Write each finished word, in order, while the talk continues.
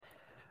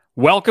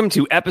Welcome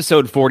to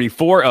episode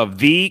 44 of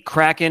The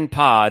Kraken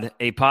Pod,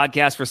 a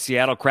podcast for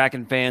Seattle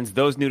Kraken fans,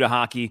 those new to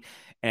hockey,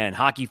 and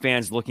hockey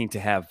fans looking to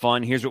have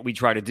fun. Here's what we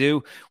try to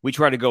do. We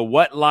try to go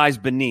what lies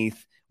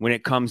beneath when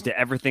it comes to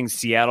everything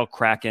Seattle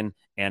Kraken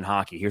and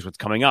hockey. Here's what's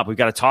coming up. We've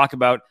got to talk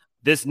about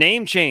this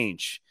name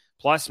change,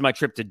 plus my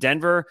trip to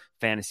Denver,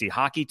 fantasy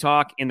hockey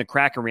talk, in the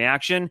Kraken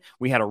reaction.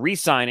 We had a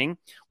re-signing.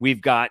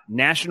 We've got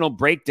national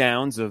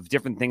breakdowns of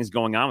different things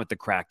going on with the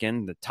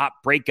Kraken, the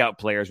top breakout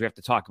players. We have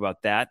to talk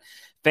about that.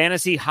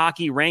 Fantasy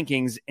hockey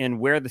rankings and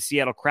where the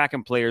Seattle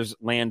Kraken players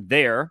land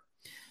there.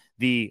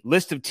 The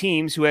list of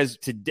teams who, as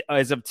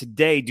of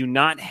today, do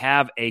not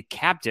have a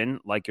captain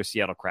like your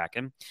Seattle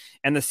Kraken.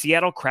 And the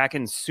Seattle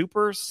Kraken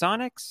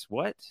Supersonics.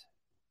 What?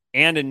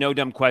 And in No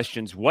Dumb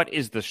Questions, what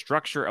is the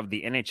structure of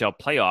the NHL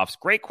playoffs?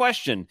 Great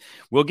question.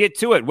 We'll get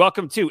to it.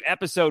 Welcome to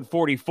episode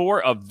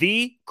 44 of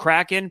The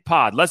Kraken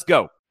Pod. Let's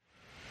go.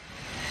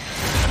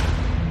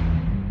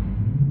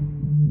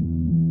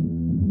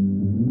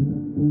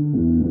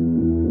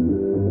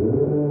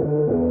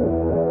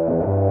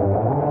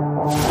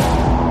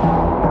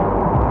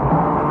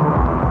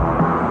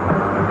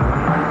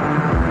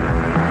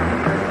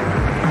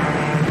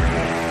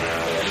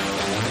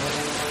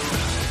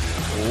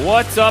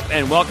 What's up,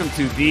 and welcome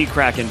to The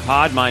Kraken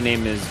Pod. My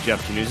name is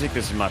Jeff Januzik.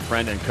 This is my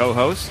friend and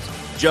co-host,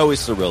 Joey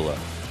Cirillo.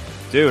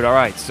 Dude, all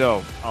right,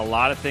 so a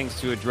lot of things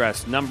to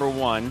address. Number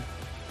one,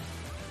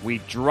 we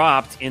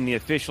dropped in the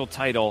official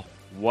title,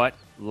 What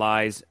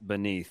Lies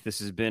Beneath. This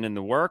has been in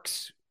the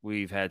works.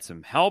 We've had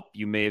some help.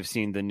 You may have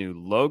seen the new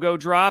logo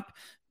drop.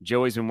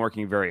 Joey's been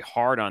working very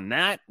hard on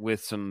that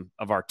with some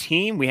of our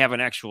team. We have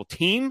an actual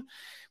team,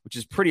 which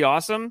is pretty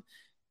awesome.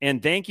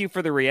 And thank you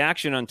for the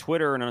reaction on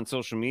Twitter and on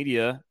social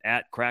media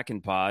at Kraken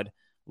Pod.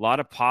 A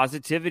lot of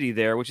positivity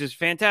there, which is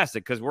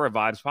fantastic because we're a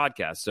vibes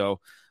podcast. So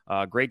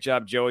great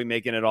job, Joey,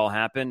 making it all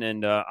happen.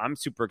 And I'm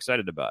super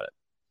excited about it.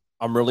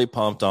 I'm really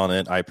pumped on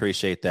it. I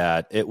appreciate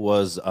that. It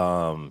was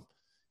a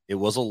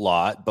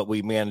lot, but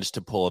we managed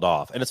to pull it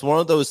off. And it's one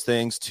of those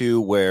things, too,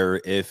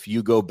 where if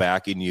you go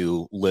back and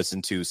you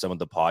listen to some of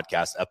the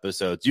podcast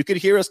episodes, you could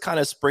hear us kind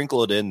of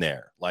sprinkle it in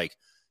there. Like,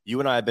 you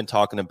and I have been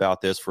talking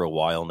about this for a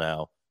while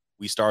now.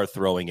 We started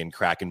throwing in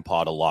Kraken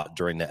Pod a lot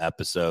during the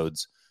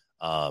episodes.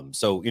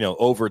 So,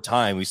 over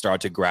time, we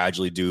started to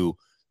gradually do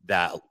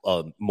that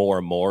more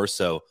and more.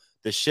 So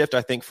the shift,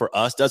 I think, for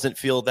us doesn't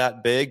feel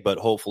that big, but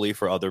hopefully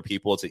for other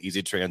people, it's an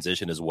easy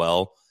transition as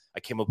well. I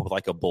came up with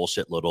like a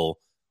bullshit little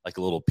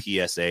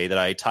PSA that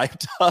I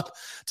typed up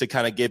to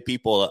kind of give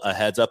people a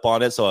heads up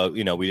on it. So,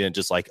 we didn't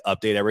just like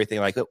update everything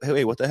like,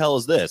 hey, what the hell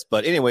is this?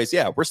 But anyways,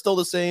 yeah, we're still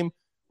the same.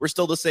 We're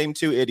still the same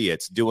two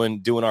idiots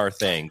doing our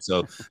thing.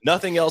 So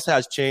nothing else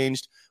has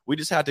changed. We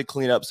just had to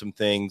clean up some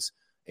things.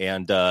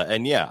 And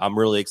yeah, I'm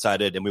really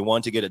excited. And we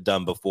wanted to get it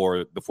done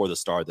before the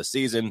start of the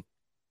season.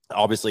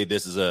 Obviously,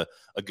 this is a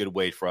good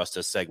way for us to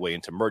segue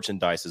into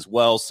merchandise as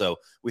well. So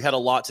we had a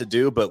lot to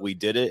do, but we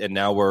did it. And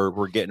now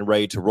we're getting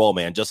ready to roll,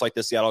 man. Just like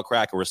the Seattle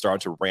Kraken, we're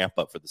starting to ramp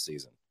up for the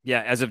season.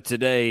 Yeah, as of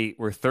today,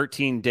 we're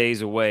 13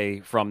 days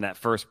away from that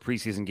first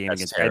preseason game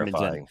against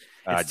Edmonton.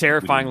 It's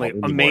terrifyingly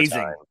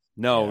amazing.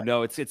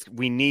 No, it's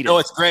we need it. No,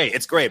 it's great.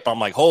 It's great. But I'm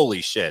like,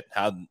 holy shit.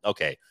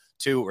 Okay.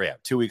 2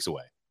 weeks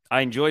away.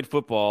 I enjoyed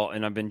football,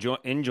 and I've been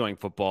enjoying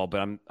football, but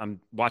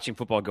I'm watching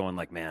football going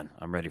like, man,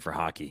 I'm ready for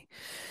hockey.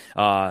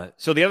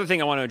 So the other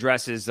thing I want to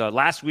address is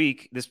last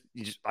week,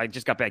 I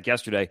just got back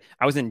yesterday.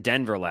 I was in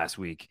Denver last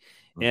week,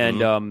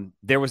 and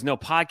there was no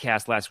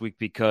podcast last week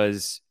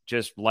because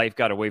just life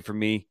got away from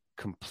me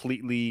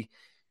completely.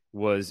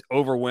 Was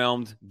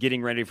overwhelmed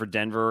getting ready for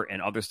Denver and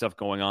other stuff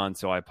going on.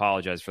 So I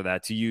apologize for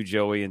that to you,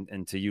 Joey,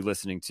 and to you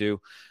listening too.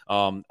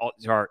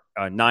 Our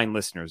 9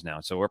 listeners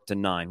now. So we're up to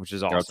 9, which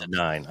is awesome. We're up to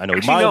 9. I know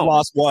we might have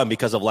lost 1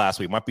 because of last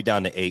week. Might be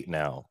down to 8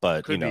 now,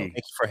 but thank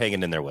you for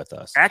hanging in there with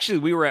us. Actually,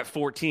 we were at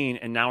 14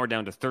 and now we're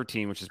down to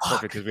 13, which is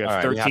perfect because we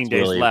have 13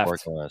 days really left.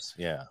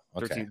 Yeah.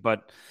 Okay. 13,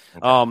 but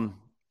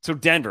so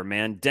Denver,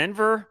 man.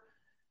 Denver,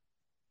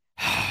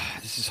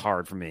 this is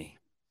hard for me.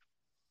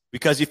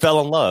 Because you fell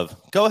in love.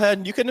 Go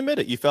ahead. You can admit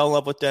it. You fell in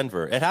love with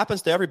Denver. It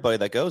happens to everybody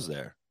that goes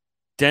there.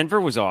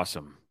 Denver was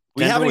awesome.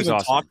 We haven't even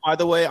talked, by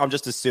the way. I'm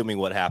just assuming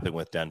what happened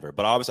with Denver.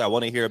 But obviously, I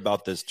want to hear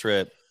about this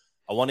trip.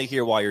 I want to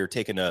hear why you're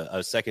taking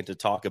a second to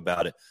talk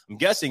about it. I'm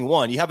guessing,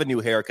 one, you have a new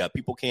haircut.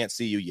 People can't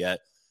see you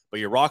yet, but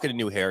you're rocking a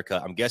new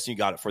haircut. I'm guessing you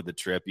got it for the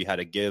trip. You had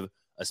to give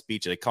a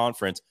speech at a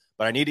conference.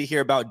 But I need to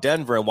hear about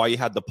Denver and why you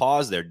had the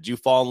pause there. Did you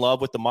fall in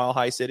love with the Mile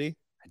High City?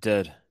 I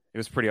did. It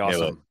was pretty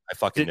awesome. I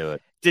fucking knew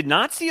it. Did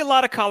not see a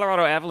lot of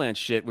Colorado Avalanche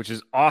shit, which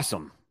is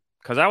awesome.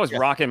 Because I was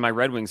rocking my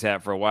Red Wings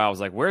hat for a while. I was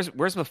like, where's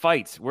the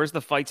fights? Where's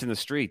the fights in the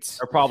streets?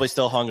 They're probably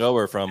still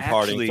hungover from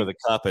partying for the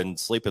cup and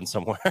sleeping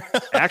somewhere.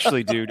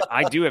 Actually, dude,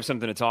 I do have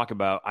something to talk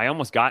about. I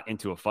almost got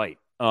into a fight.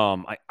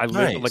 I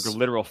lived like a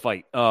literal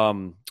fight.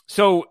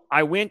 So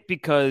I went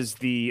because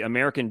the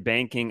American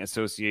Banking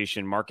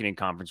Association Marketing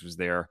Conference was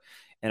there.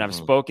 And I've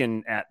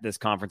spoken at this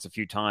conference a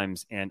few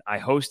times. And I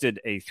hosted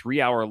a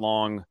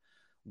 3-hour-long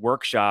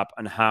workshop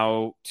on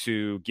how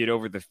to get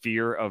over the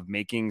fear of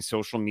making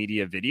social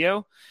media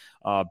video.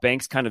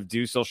 Banks kind of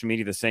do social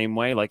media the same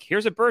way. Like,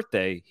 here's a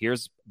birthday.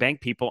 Here's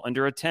bank people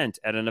under a tent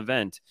at an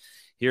event.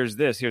 Here's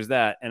this, here's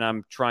that. And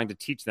I'm trying to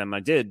teach them.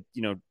 I did,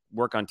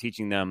 work on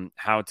teaching them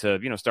how to,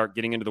 start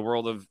getting into the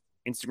world of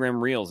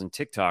Instagram Reels and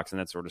TikToks and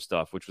that sort of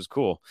stuff, which was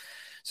cool.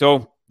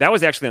 So that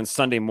was actually on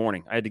Sunday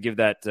morning. I had to give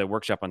that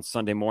workshop on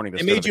Sunday morning.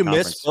 It made you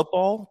miss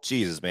football?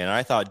 Jesus, man.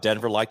 I thought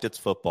Denver liked its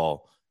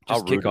football.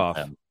 Just kickoff.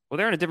 Well,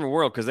 they're in a different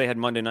world because they had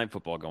Monday Night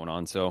Football going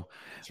on. So,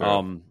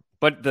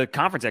 but the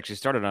conference actually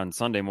started on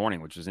Sunday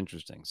morning, which was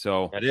interesting.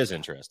 So that is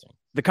interesting.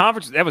 The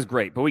conference, that was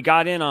great. But we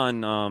got in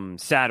on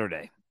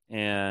Saturday.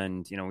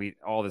 And, we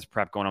all this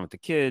prep going on with the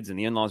kids, and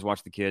the in-laws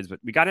watched the kids. But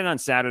we got in on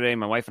Saturday.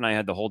 My wife and I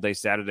had the whole day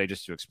Saturday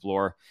just to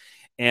explore.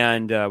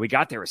 And we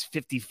got there. It was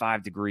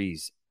 55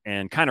 degrees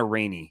and kind of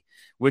rainy,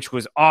 which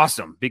was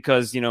awesome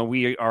because,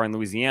 we are in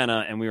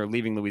Louisiana and we are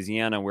leaving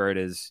Louisiana where it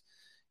is,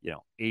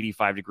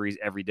 85 degrees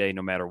every day,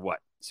 no matter what.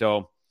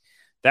 So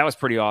that was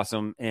pretty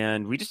awesome.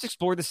 And we just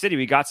explored the city.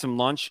 We got some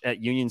lunch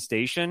at Union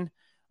Station.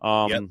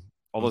 All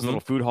those little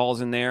food halls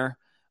in there.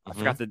 I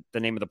forgot the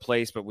name of the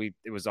place, but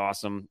it was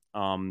awesome.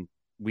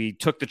 We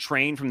took the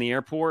train from the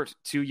airport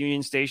to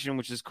Union Station,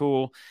 which is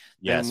cool.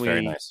 Yes,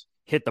 very nice.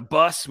 Hit the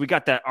bus. We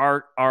got that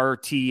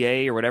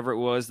RTA or whatever it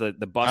was, the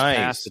bus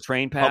pass, the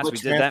train pass. Public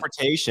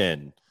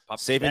transportation,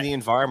 saving the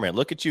environment.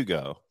 Look at you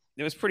go.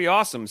 It was pretty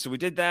awesome. So we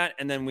did that,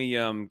 and then we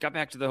got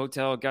back to the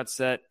hotel, got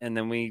set, and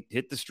then we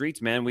hit the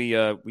streets, man. We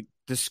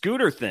the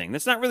scooter thing.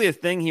 That's not really a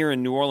thing here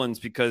in New Orleans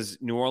because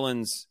New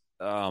Orleans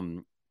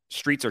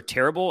streets are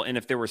terrible, and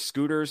if there were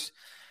scooters,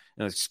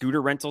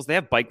 scooter rentals, they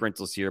have bike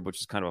rentals here, which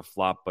is kind of a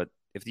flop, but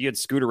if you had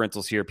scooter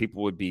rentals here,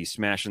 people would be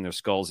smashing their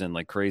skulls in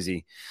like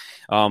crazy.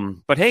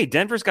 But hey,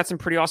 Denver's got some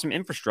pretty awesome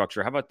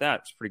infrastructure. How about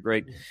that? It's pretty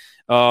great.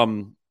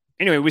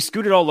 Anyway, we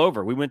scooted all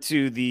over. We went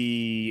to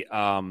the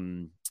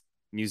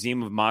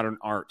Museum of Modern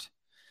Art,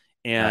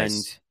 and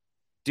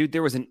dude,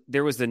 there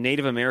was the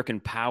Native American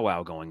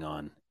powwow going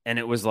on, and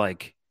it was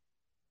like,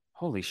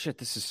 holy shit,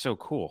 this is so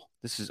cool.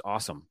 This is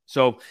awesome.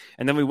 So,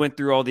 and then we went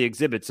through all the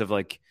exhibits of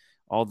like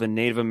all the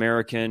Native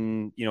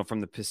American, from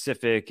the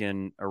Pacific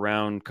and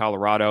around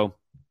Colorado.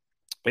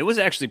 It was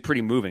actually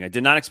pretty moving. I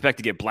did not expect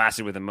to get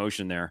blasted with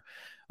emotion there.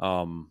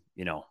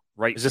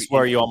 Right. Is this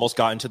where you almost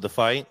got into the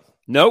fight?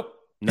 Nope.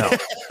 No.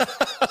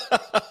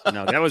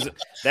 No, that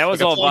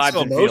was all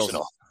vibes and feels.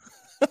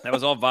 That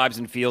was all vibes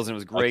and feels, and it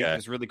was great. Okay. It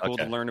was really cool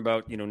to learn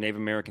about, Native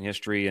American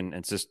history, and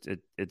it's just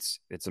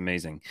it's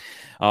amazing.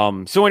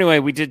 So anyway,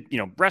 we did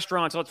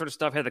restaurants, all that sort of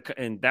stuff.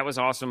 And that was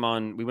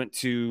awesome. We went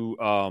to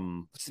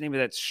what's the name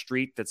of that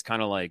street that's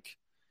kind of like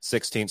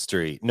 16th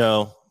Street?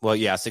 No, well,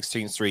 yeah,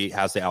 16th Street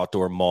has the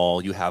outdoor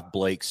mall. You have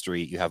Blake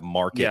Street. You have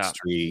Market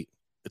Street.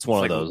 It's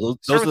one of those.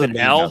 Those are the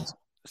main ones.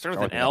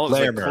 Started with an L.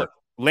 Larimer.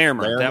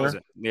 Larimer. That was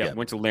it. Yeah,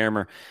 went to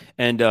Larimer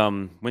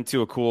and went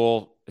to a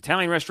cool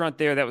Italian restaurant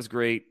there. That was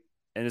great.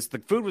 And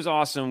the food was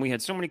awesome. We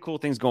had so many cool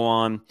things go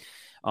on.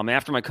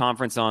 After my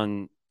conference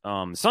on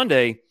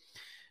Sunday,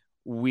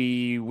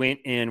 we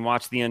went and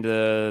watched the end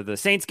of the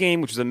Saints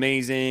game, which was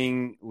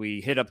amazing. We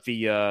hit up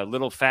the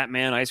Little Fat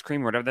Man ice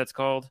cream, or whatever that's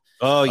called.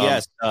 Oh,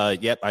 yes.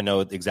 Yep, I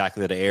know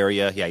exactly the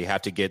area. Yeah, you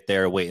have to get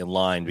there, wait in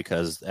line,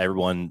 because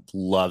everyone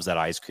loves that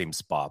ice cream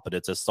spot. But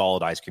it's a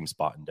solid ice cream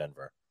spot in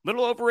Denver.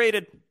 Little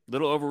overrated.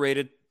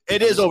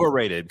 It is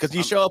overrated because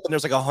you show up and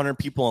there's like 100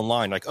 people in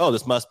line. Like, oh,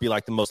 this must be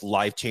like the most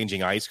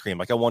life-changing ice cream.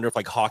 Like, I wonder if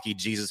like Hockey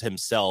Jesus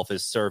himself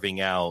is serving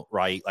out,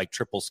 right? Like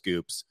triple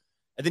scoops.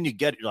 And then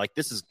you're like,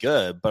 this is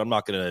good, but I'm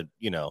not going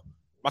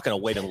to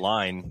wait in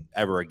line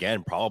ever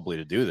again, probably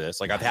to do this.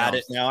 Like, I've had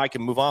it now. I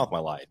can move on with my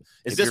life.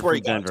 Is this where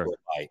you got into it,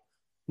 right?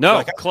 No,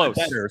 like, close.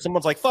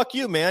 Someone's like, fuck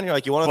you, man. You're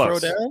like, you want to throw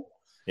down?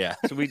 Yeah.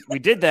 So we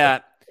did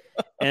that.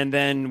 And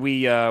then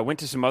we went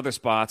to some other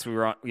spots. We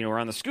were on, we're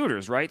on the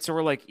scooters, right? So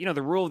we're like,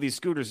 the rule of these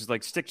scooters is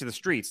like stick to the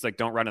streets, like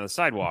don't ride on the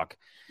sidewalk.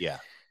 Yeah.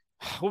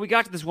 Well, we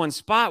got to this one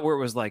spot where it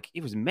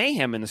was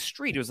mayhem in the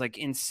street. It was like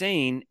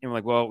insane. And we're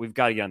like, well, we've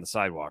got to get on the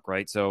sidewalk,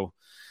 right? So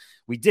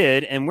we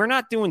did. And we're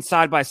not doing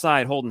side by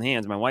side holding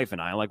hands, my wife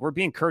and I. Like, we're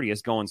being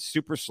courteous, going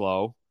super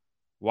slow,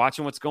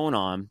 watching what's going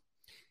on.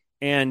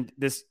 And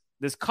this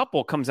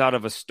couple comes out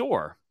of a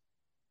store,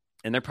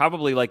 and they're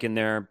probably like in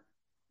their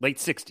late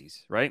 60s,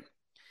 right?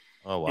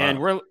 Oh, wow. And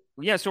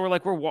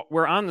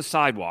we're on the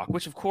sidewalk,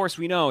 which of course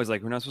we know is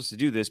like, we're not supposed to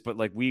do this, but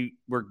like we're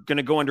going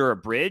to go under a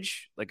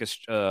bridge, like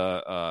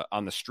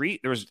on the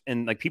street.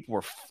 And like people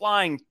were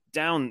flying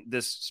down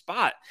this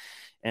spot,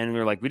 and we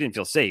were like, we didn't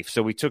feel safe.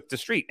 So we took the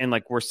street, and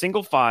like, we're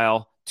single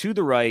file to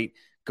the right,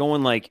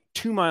 going like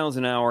 2 miles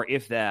an hour,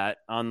 if that,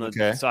 on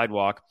the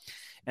sidewalk.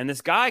 And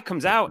this guy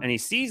comes out and he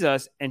sees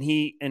us, and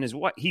he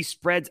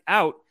spreads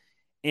out,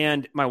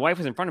 and my wife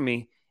was in front of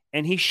me,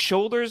 and he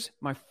shoulders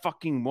my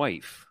fucking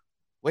wife.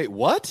 Wait,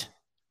 what?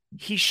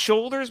 He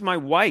shoulders my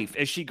wife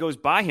as she goes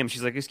by him.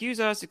 She's like,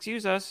 excuse us.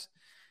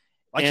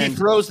 Like, he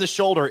throws the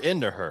shoulder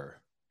into her.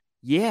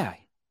 Yeah.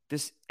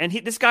 This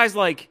guy's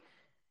like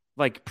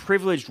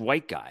privileged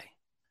white guy,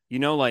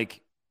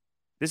 like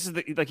this is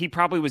he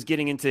probably was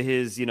getting into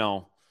his,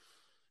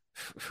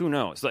 Who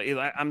knows?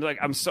 I'm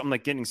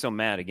getting so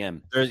mad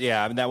again.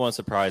 Yeah, I mean, that one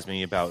surprised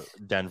me about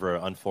Denver,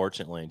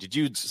 unfortunately. Did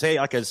you say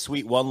like a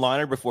sweet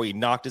one-liner before you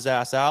knocked his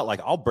ass out?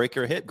 Like, I'll break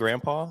your hip,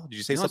 Grandpa. Did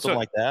you say something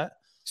like that?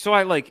 So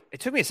it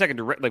took me a second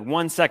to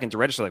 1 second to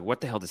register, like,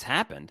 what the hell just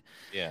happened?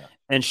 Yeah.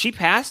 And she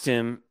passed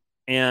him,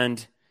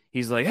 and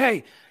he's like,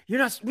 "Hey, we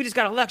just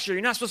got a lecture.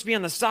 You're not supposed to be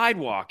on the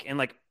sidewalk." And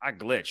like, I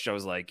glitched. I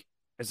was like,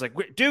 it's like,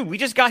 dude, we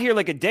just got here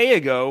like a day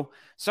ago.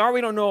 Sorry,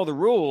 we don't know all the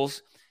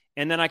rules.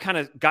 And then I kind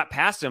of got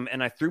past him,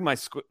 and I threw my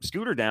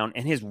scooter down,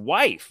 and his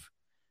wife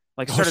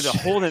like started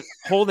to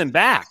hold him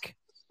back.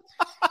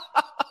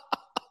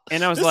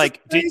 And I was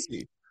like,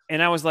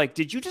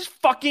 did you just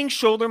fucking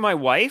shoulder my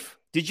wife?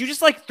 Did you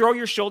just like throw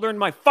your shoulder in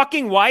my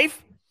fucking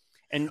wife?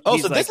 And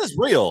so this is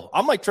real.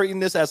 I'm like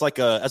treating this as like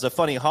a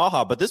funny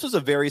haha, but this was a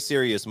very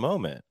serious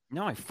moment.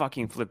 No, I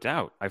fucking flipped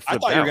out. I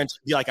thought you were going to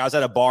be like, I was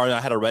at a bar and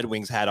I had a Red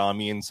Wings hat on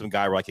me and some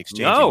guy were like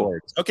exchanging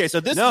words. Okay, so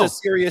this is a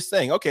serious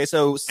thing. Okay,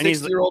 so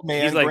 6-year-old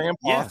man,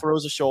 Grandpa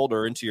throws a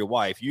shoulder into your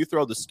wife. You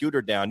throw the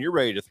scooter down. You're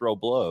ready to throw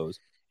blows.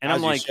 And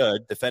I'm like,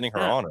 defending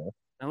her honor.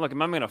 And look,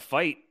 am I going to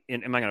fight?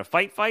 Am I going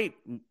to fight?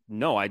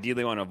 No,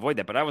 ideally I want to avoid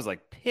that. But I was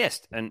like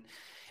pissed.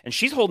 And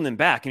she's holding him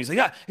back. And he's like,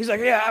 I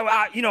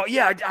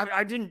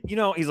didn't,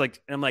 he's like,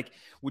 and I'm like,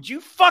 would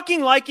you fucking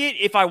like it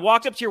if I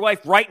walked up to your wife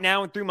right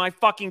now and threw my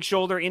fucking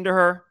shoulder into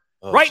her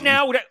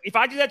now? If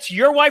I did that to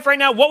your wife right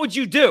now, what would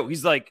you do?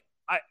 He's like,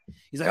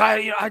 he's like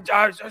glitching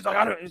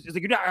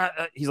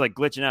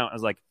out. I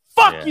was like,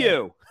 fuck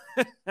you.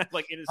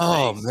 Like, it is.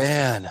 Oh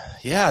man.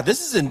 Yeah.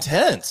 This is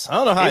intense. I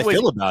don't know how I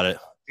feel about it.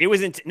 It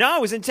was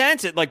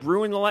intense. It like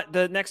ruined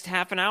the next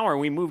half an hour.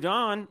 We moved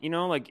on,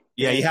 like.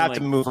 Yeah, you have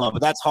to move on,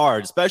 but that's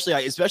hard, especially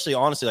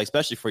honestly, like,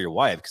 especially for your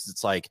wife, because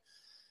it's like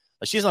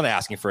she's not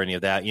asking for any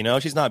of that,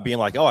 She's not being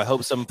like, oh, I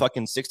hope some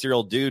fucking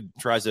 60-year-old dude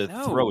tries to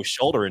throw his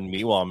shoulder in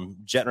me while I'm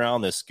jetting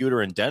around this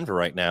scooter in Denver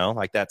right now.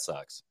 Like, that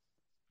sucks.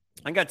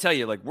 I got to tell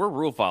you, like, we're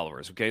rule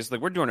followers, okay? So,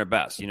 like, we're doing our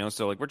best,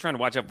 So, like, we're trying to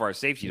watch out for our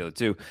safety, though,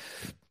 too.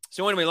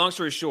 So, anyway, long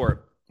story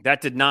short,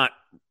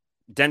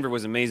 Denver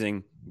was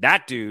amazing.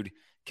 That dude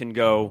can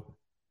go,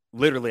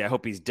 literally, I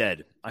hope he's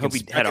dead. I hope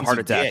he had a heart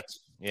attack.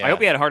 Yeah. I hope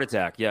he had a heart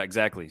attack. Yeah,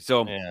 exactly.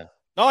 So, yeah.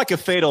 Not like a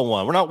fatal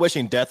one. We're not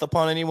wishing death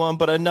upon anyone,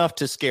 but enough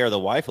to scare the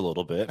wife a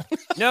little bit.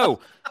 No,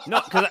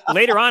 because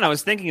later on I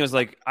was thinking, I was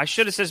like, I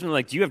should have said something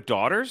like, do you have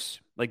daughters?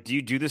 Like, do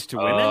you do this to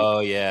women? Oh,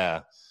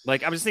 yeah.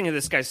 Like, I was thinking,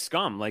 this guy's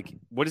scum. Like,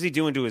 what is he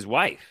doing to his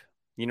wife?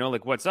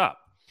 Like, what's up?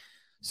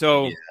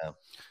 So,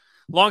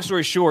 long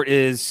story short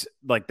is,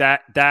 like,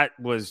 that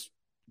was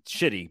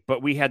shitty,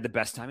 but we had the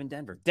best time in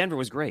Denver. Denver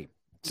was great.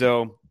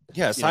 So,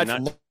 yeah, aside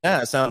from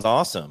that, it sounds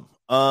awesome.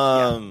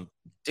 So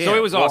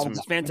it was awesome.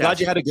 It's fantastic. Glad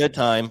you had a good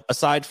time.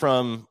 Aside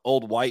from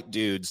old white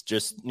dudes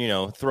just,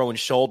 throwing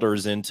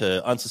shoulders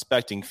into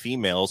unsuspecting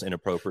females,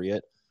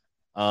 inappropriate.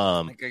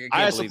 I can't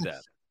believe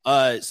that.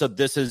 So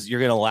you're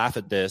going to laugh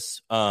at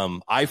this.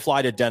 I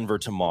fly to Denver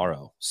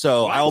tomorrow.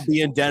 So what? I'll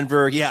be in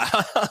Denver. Yeah.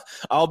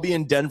 I'll be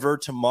in Denver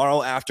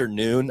tomorrow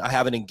afternoon. I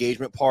have an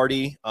engagement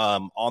party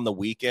on the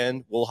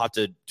weekend. We'll have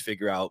to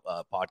figure out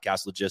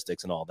podcast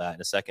logistics and all that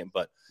in a second,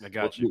 but I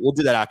got you. We'll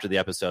do that after the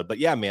episode. But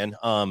yeah, man.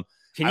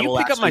 Can you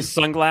pick up my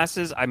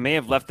sunglasses? I may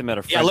have left them at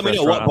a French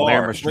restaurant on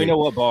Larimer Street. Let me know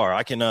what bar.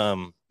 I can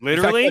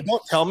literally. In fact,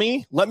 don't tell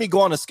me. Let me go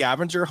on a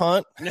scavenger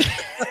hunt.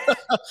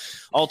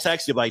 I'll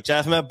text you like,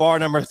 Jeff, I'm at bar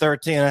number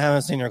 13. I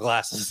haven't seen your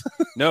glasses.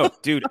 No,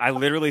 dude, I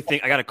literally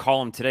think I got to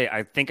call him today.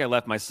 I think I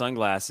left my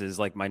sunglasses,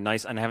 like my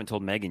nice, and I haven't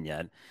told Megan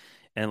yet.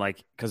 And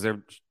like, because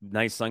they're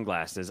nice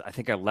sunglasses, I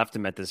think I left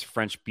them at this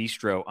French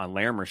bistro on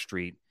Larimer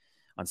Street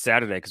on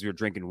Saturday because we were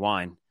drinking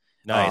wine.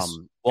 Nice.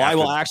 Well, I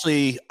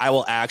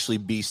will actually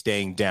be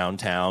staying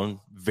downtown,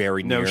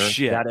 very near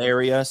that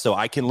area, so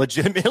I can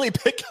legitimately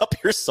pick up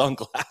your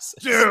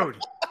sunglasses, dude.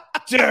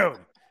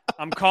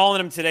 I'm calling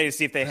them today to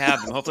see if they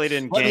have them. Hopefully, they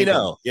didn't. Let me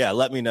know. Yeah,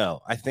 let me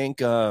know. I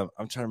think I'm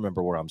trying to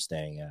remember where I'm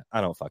staying at. I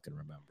don't fucking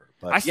remember.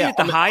 But I see at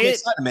the Hyatt. I'm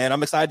excited, man.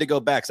 I'm excited to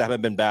go back because I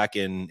haven't been back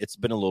it's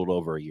been a little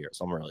over a year,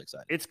 so I'm really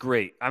excited. It's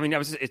great. I mean,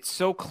 it's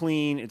so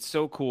clean. It's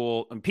so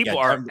cool, and people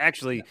are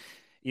actually,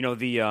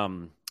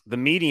 the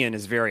median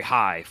is very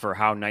high for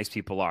how nice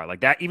people are.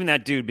 Like that, even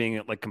that dude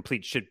being like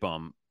complete shit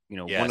bum,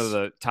 one of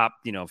the top,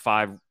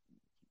 5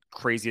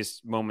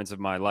 craziest moments of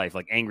my life,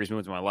 like angriest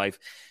moments of my life.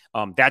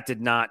 That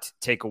did not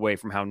take away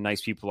from how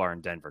nice people are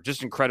in Denver.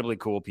 Just incredibly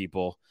cool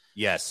people.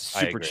 Yes.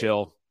 Super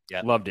chill.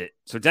 Yeah. Loved it.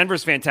 So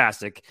Denver's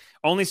fantastic.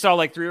 Only saw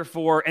like 3 or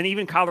 4, and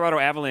even Colorado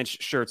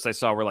Avalanche shirts I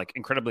saw were like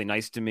incredibly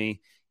nice to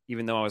me,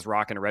 even though I was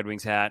rocking a Red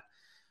Wings hat.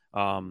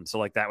 So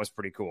like that was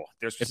pretty cool.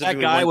 If that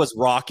guy was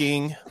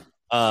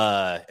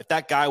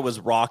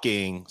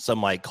rocking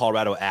some like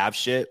Colorado Av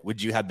shit,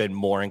 would you have been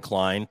more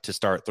inclined to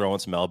start throwing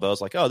some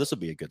elbows? Like, oh, this would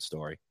be a good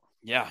story.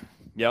 Yeah.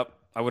 Yep.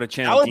 I would have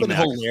channeled. That would have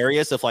been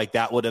hilarious if like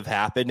that would have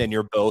happened and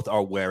you're both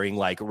are wearing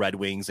like Red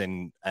Wings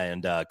and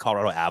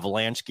Colorado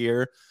Avalanche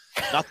gear.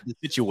 Not that the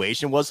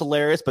situation was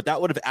hilarious, but that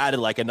would have added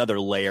like another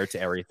layer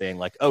to everything.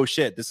 Like, oh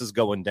shit, this is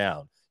going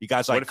down. You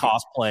guys like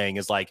cosplaying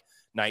is like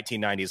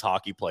 1990s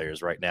hockey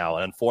players right now,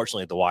 and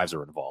unfortunately, the wives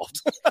are involved.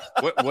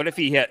 What if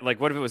he had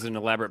what if it was an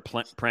elaborate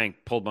prank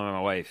pulled by my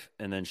wife,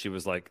 and then she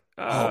was like,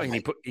 and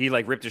he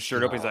ripped his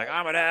shirt open. He's like,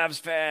 I'm an Avs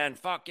fan,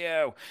 fuck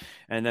you,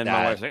 and then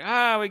my wife's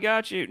like, we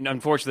got you. And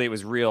unfortunately, it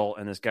was real,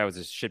 and this guy was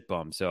a shit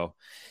bum. So,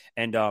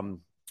 and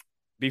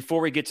before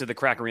we get to the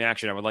Kraken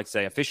reaction, I would like to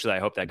say officially, I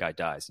hope that guy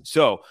dies.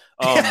 So,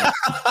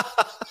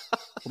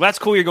 well, that's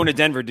cool. You're going to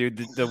Denver, dude.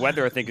 The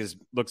weather, I think,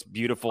 looks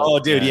beautiful. Oh,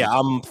 dude, yeah,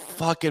 I'm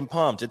fucking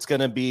pumped. It's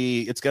gonna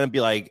be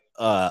like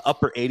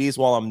upper 80s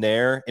while I'm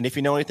there. And if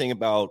you know anything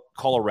about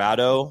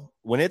Colorado,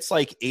 when it's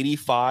like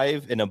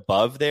 85 and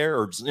above there,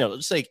 or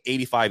just like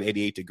 85,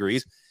 88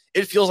 degrees,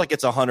 it feels like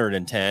it's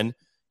 110.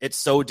 It's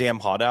so damn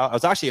hot out. I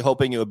was actually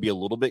hoping it would be a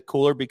little bit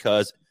cooler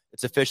because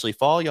it's officially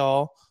fall,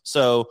 y'all.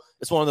 So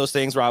it's one of those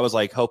things where I was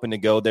like hoping to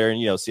go there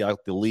and see how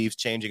the leaves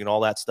changing and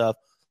all that stuff.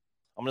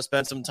 I'm gonna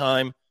spend some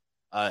time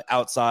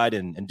outside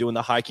and doing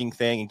the hiking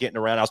thing and getting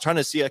around. I was trying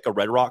to see like a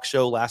Red Rock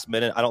show last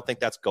minute. I don't think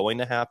that's going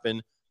to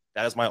happen.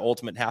 That is my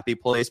ultimate happy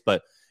place.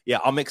 But yeah,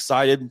 I'm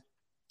excited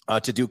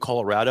to do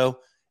Colorado.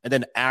 And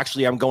then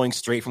actually I'm going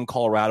straight from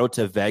Colorado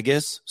to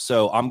Vegas.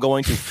 So I'm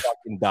going to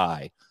fucking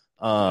die.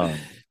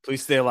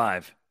 Please stay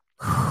alive.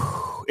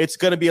 It's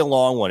going to be a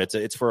long one.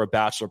 It's for a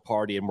bachelor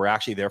party, and we're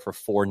actually there for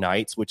 4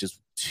 nights, which is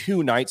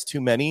 2 nights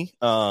too many.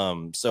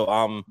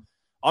 So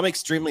I'm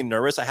extremely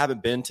nervous. I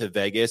haven't been to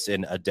Vegas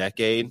in a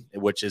decade,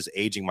 which is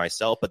aging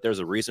myself, but there's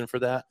a reason for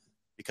that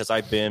because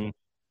I've been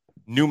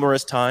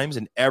numerous times,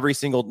 and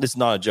this is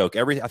not a joke.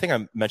 I think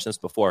I mentioned this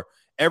before.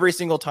 Every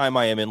single time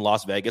I am in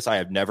Las Vegas, I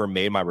have never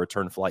made my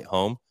return flight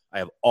home. I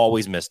have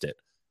always missed it.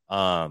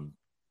 I'm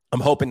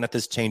hoping that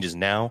this changes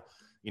now.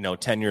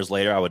 10 years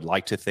later, I would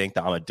like to think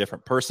that I'm a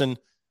different person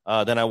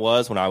than I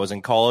was when I was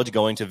in college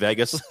going to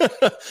Vegas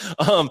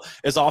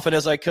as often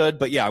as I could.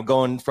 But yeah, I'm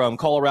going from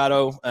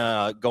Colorado,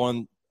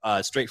 going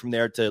straight from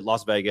there to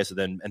Las Vegas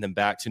and then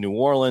back to New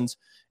Orleans.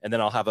 And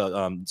then I'll have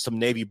some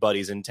Navy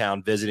buddies in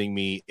town visiting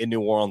me in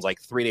New Orleans like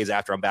 3 days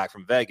after I'm back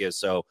from Vegas.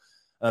 So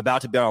I'm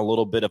about to be on a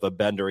little bit of a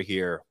bender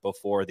here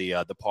before the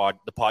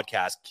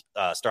podcast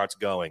starts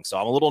going. So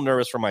I'm a little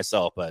nervous for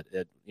myself, but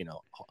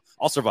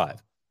I'll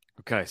survive.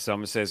 Okay, so I'm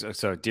going to say,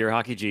 so dear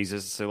Hockey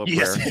Jesus, say a little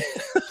prayer.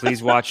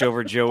 Please watch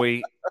over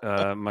Joey,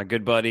 my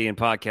good buddy and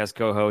podcast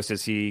co-host,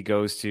 as he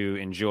goes to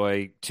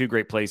enjoy 2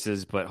 great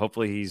places, but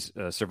hopefully he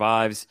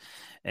survives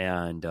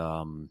and,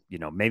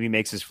 maybe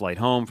makes his flight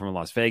home from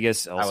Las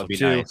Vegas. Also, that would be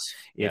too, nice.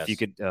 If you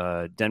could,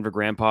 Denver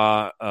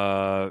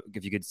Grandpa,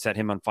 if you could set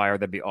him on fire,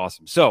 that'd be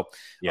awesome. So,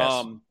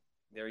 yes.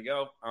 There you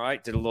go. All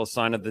right. Did a little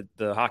sign of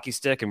the hockey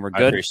stick, and we're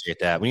good. I appreciate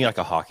that. We need like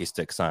a hockey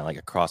stick sign, like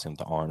a crossing with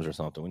the arms or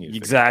something.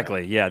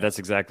 Exactly. Yeah, that's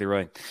exactly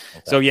right.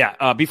 Okay. So,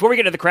 yeah, before we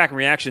get to the Kraken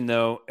reaction,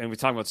 though, and we're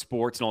talking about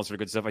sports and all sort of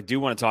good stuff, I do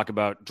want to talk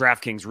about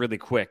DraftKings really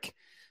quick.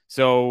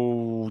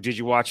 So, did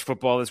you watch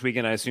football this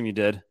weekend? I assume you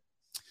did.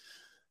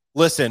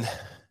 Listen,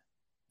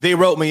 they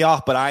wrote me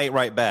off, but I ain't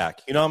right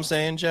back. You know what I'm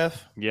saying,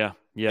 Jeff? Yeah.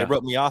 They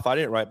wrote me off. I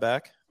didn't write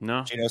back.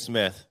 No. Geno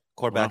Smith,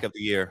 quarterback of the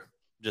year.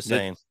 Just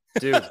saying.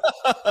 Dude,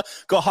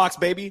 go Hawks,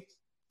 baby!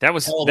 That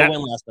was the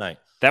win last night.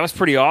 That was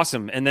pretty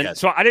awesome. And then,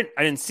 yes. So I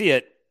didn't see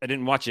it. I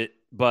didn't watch it.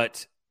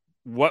 But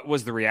what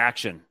was the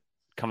reaction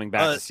coming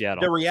back to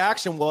Seattle? The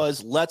reaction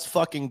was, let's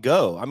fucking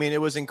go. I mean,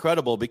 it was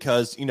incredible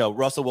because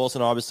Russell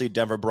Wilson, obviously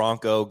Denver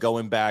Bronco,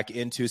 going back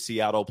into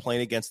Seattle, playing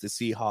against the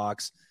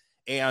Seahawks.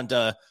 And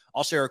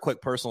I'll share a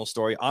quick personal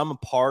story. I'm a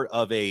part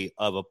of a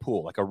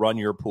pool, like a run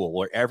your pool,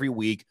 where every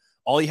week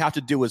all you have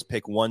to do is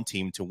pick one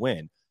team to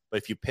win. But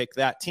if you pick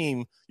that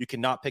team, you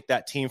cannot pick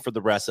that team for the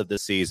rest of the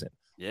season.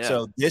 Yeah.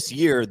 So this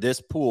year,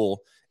 this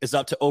pool is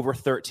up to over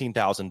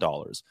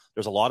 $13,000.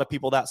 There's a lot of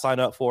people that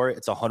sign up for it.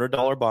 It's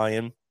 $100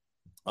 buy-in.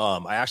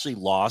 I actually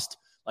lost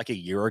like a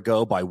year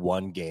ago by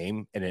 1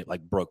 game, and it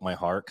like broke my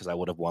heart because I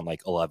would have won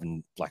like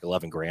 11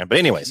 grand. But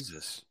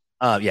anyways,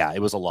 yeah,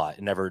 it was a lot.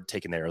 Never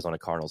taking the Arizona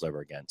Cardinals ever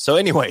again. So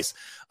anyways,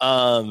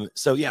 so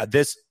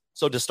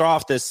to start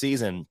off this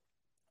season,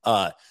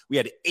 we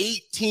had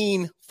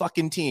 18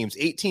 fucking teams,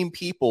 18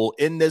 people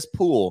in this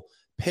pool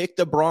pick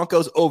the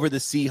Broncos over the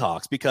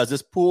Seahawks because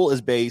this pool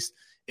is based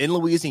in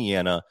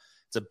Louisiana.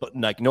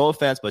 It's no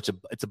offense, but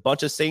it's a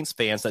bunch of Saints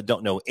fans that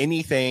don't know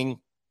anything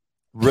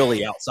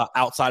really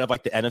outside of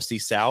like the NFC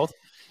South.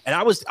 And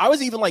I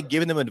was even like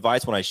giving them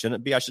advice when I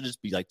shouldn't be. I should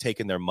just be like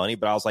taking their money.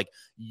 But I was like,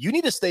 you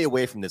need to stay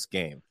away from this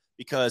game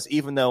because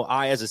even though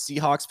I, as a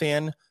Seahawks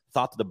fan,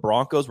 thought that the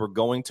Broncos were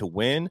going to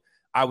win,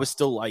 I was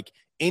still like,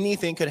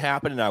 anything could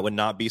happen, and I would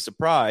not be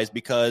surprised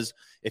because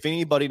if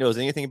anybody knows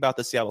anything about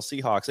the Seattle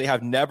Seahawks, they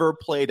have never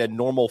played a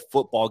normal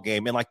football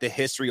game in like the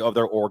history of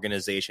their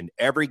organization.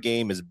 Every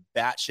game is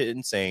batshit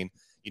insane.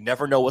 You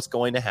never know what's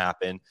going to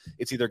happen.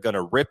 It's either going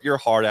to rip your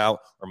heart out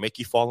or make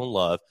you fall in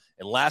love.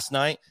 And last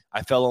night,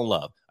 I fell in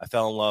love. I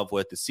fell in love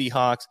with the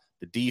Seahawks,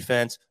 the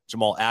defense,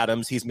 Jamal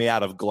Adams. He's made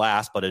out of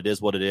glass, but it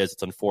is what it is.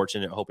 It's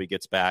unfortunate. I hope he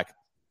gets back.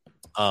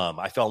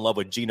 I fell in love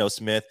with Geno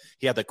Smith.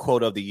 He had the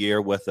quote of the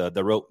year with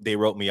they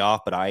wrote me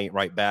off, but I ain't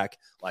right back.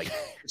 Like,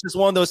 it's just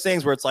one of those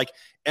things where it's like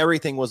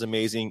everything was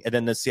amazing. And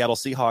then the Seattle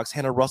Seahawks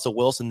handed Russell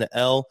Wilson the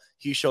L.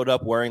 He showed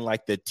up wearing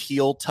like the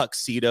teal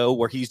tuxedo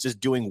where he's just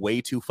doing way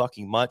too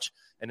fucking much.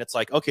 And it's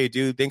like, okay,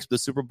 dude, thanks for the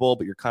Super Bowl,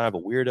 but you're kind of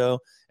a weirdo.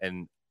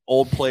 And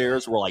old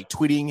players were like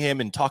tweeting him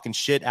and talking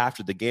shit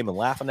after the game and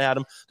laughing at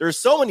him. There's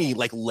so many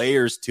like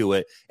layers to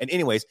it. And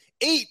anyways,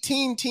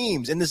 18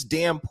 teams in this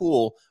damn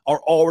pool are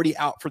already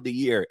out for the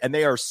year. And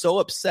they are so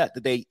upset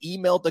that they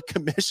emailed the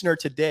commissioner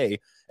today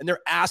and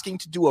they're asking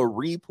to do a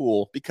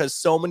repool because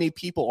so many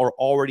people are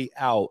already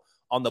out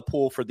on the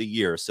pool for the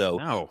year. So,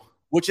 No.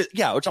 which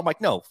I'm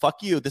like, no,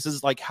 fuck you. This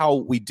is like how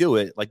we do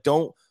it. Like,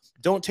 don't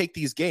take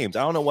these games.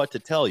 I don't know what to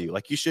tell you.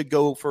 Like, you should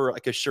go for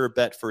like a sure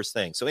bet first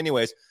thing. So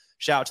anyways,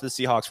 shout out to the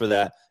Seahawks for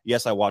that.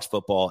 Yes, I watched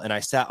football, and I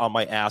sat on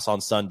my ass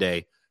on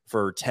Sunday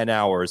for 10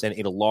 hours and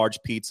ate a large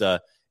pizza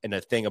and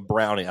a thing of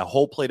brownie, a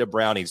whole plate of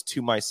brownies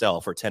to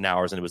myself for 10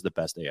 hours, and it was the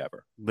best day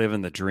ever.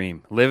 Living the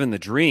dream. Living the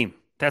dream.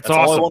 That's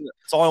awesome. awesome.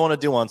 That's all I want to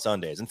do on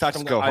Sundays. In fact,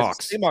 I was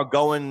thinking about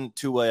going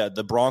to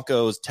the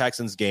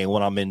Broncos-Texans game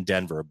when I'm in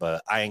Denver,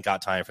 but I ain't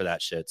got time for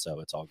that shit,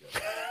 so it's all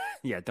good.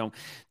 Yeah,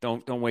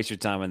 don't waste your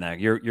time on that.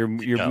 You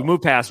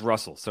move past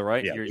Russell, so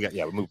right?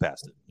 Yeah, we move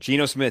past it.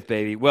 Geno Smith,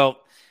 baby. Well,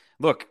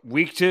 look,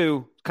 week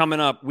 2 coming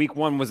up. Week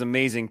 1 was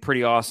amazing,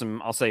 pretty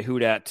awesome. I'll say who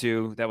dat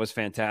too. That was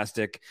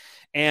fantastic.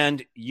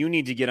 And you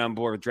need to get on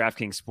board with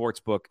DraftKings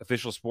Sportsbook,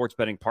 official sports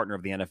betting partner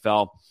of the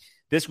NFL.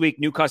 This week,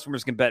 new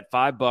customers can bet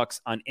 $5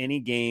 on any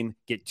game,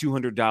 get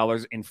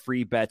 $200 in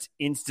free bets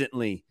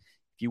instantly.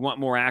 If you want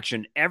more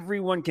action,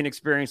 everyone can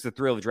experience the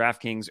thrill of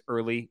DraftKings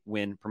early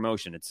win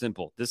promotion. It's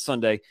simple. This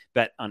Sunday,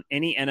 bet on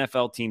any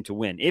NFL team to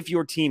win. If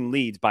your team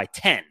leads by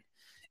 10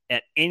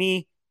 at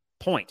any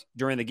point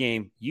during the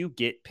game, you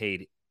get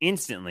paid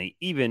instantly,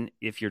 even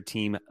if your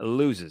team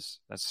loses.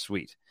 That's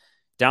sweet.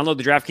 Download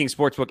the DraftKings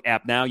Sportsbook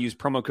app now. Use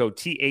promo code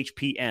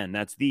THPN.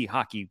 That's the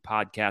Hockey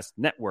Podcast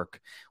Network,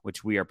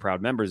 which we are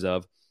proud members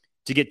of,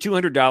 to get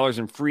 $200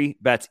 in free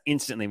bets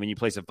instantly when you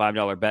place a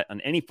 $5 bet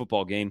on any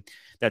football game.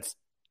 That's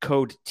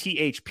code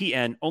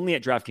THPN only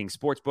at DraftKings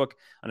Sportsbook,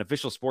 an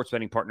official sports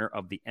betting partner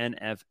of the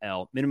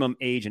NFL. Minimum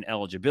age and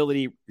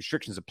eligibility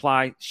restrictions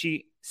apply.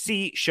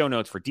 See show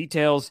notes for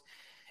details.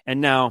 And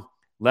now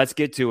let's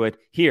get to it.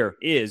 Here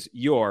is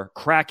your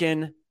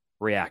Kraken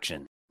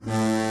reaction.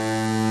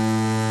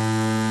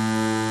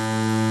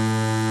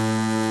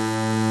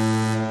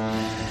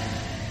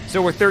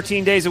 So we're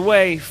 13 days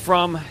away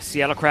from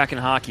Seattle Kraken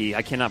hockey.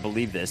 I cannot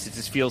believe this. It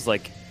just feels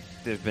like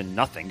there's been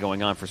nothing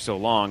going on for so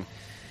long.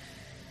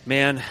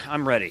 Man,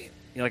 I'm ready.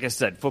 Like I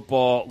said,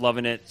 football,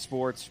 loving it.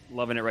 Sports,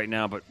 loving it right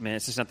now. But, man,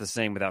 it's just not the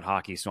same without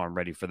hockey, so I'm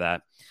ready for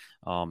that.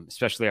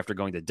 Especially after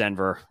going to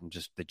Denver.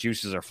 Just the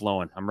juices are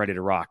flowing. I'm ready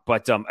to rock.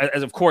 But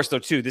as of course, though,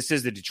 too, this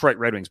is the Detroit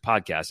Red Wings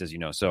podcast, as you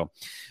know. So,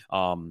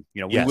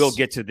 we will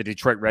get to the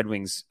Detroit Red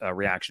Wings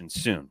reaction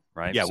soon,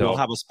 right? Yeah, so, we'll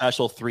have a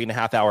special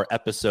 3.5-hour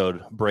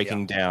episode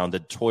breaking down the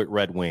Detroit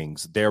Red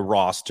Wings, their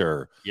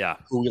roster,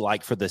 who we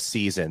like for the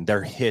season,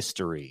 their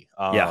history.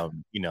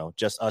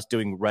 Just us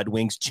doing Red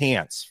Wings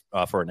chants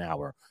for an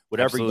hour.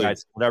 Whatever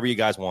you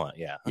guys want.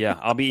 Yeah.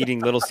 I'll be eating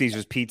Little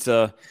Caesars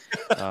pizza.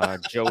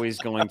 Joey's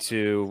going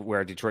to wear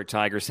a Detroit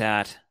Tigers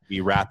hat.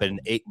 Be rapping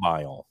 8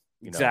 Mile.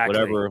 Exactly.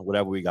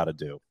 Whatever we got to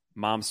do.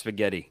 Mom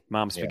spaghetti,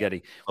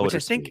 which I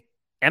think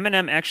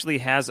Eminem actually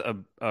has a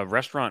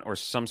restaurant or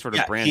some sort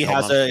of brand. He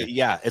has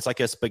it's like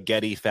a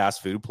spaghetti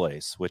fast food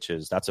place,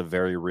 that's a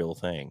very real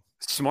thing.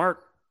 Smart.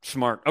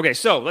 Okay,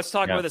 so let's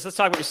talk about this. Let's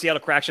talk about your Seattle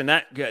Kraken.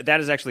 That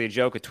is actually a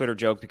joke, a Twitter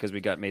joke, because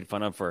we got made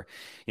fun of for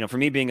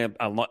me being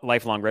a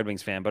lifelong Red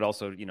Wings fan, but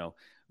also,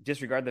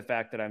 disregard the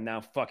fact that I'm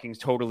now fucking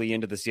totally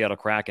into the Seattle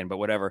Kraken, but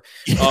whatever.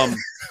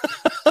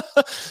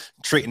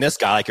 Treating this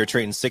guy like you're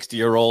treating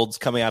 60-year-olds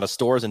coming out of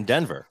stores in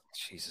Denver.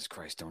 Jesus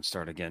Christ, don't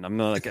start again.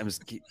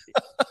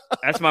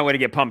 That's my way to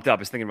get pumped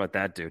up, is thinking about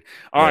that, dude.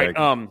 All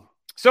right.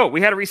 So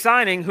we had a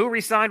re-signing. Who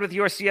re-signed with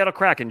your Seattle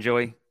Kraken,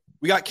 Joey?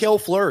 We got Cale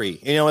Fleury.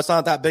 It's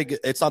not that big.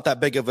 It's not that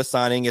big of a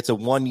signing. It's a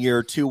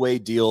 1-year, 2-way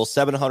deal,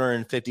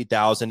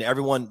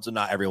 $750,000.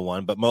 Not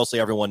everyone, but mostly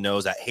everyone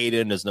knows that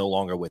Hayden is no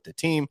longer with the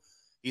team.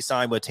 He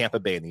signed with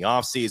Tampa Bay in the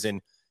offseason.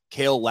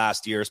 Cale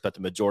last year spent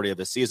the majority of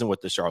the season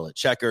with the Charlotte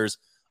Checkers.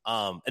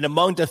 And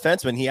among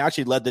defensemen, he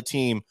actually led the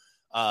team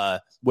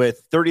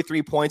with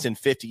 33 points in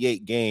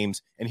 58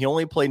 games, and he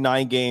only played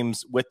 9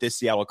 games with this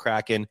Seattle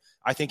Kraken.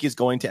 I think he's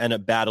going to end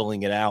up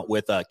battling it out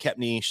with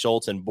Kepney,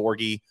 Schultz, and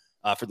Borgie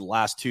for the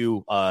last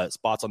 2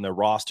 spots on their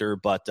roster.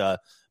 But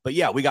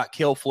yeah, we got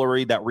Cale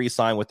Fleury that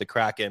re-signed with the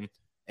Kraken,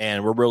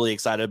 and we're really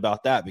excited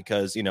about that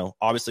because,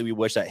 obviously we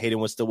wish that Hayden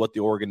was still with the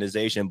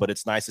organization, but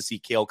it's nice to see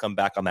Cale come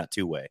back on that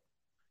 2-way.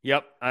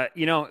 Yep.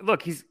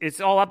 Look,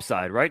 it's all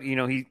upside, right?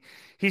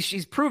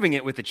 He's proving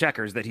it with the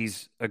Checkers that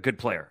he's a good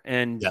player,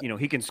 and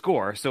he can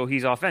score, so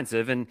he's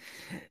offensive. And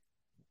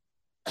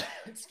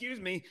excuse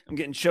me, I'm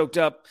getting choked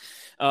up.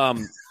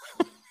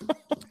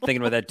 Thinking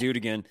about that dude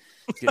again.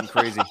 It's getting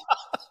crazy.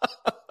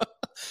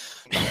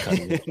 not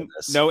cutting you into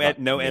this. No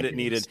edit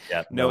needed.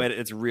 Yeah, no edit.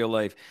 It's real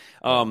life.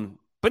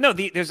 But no,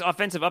 there's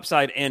offensive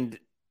upside, and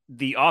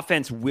the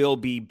offense will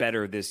be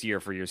better this year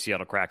for your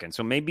Seattle Kraken.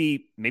 So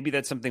maybe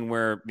that's something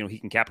where he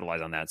can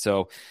capitalize on that.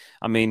 So,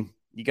 I mean,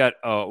 you got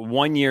a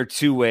 1 year,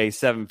 2-way,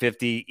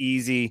 750,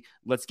 easy.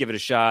 Let's give it a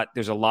shot.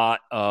 There's a lot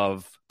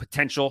of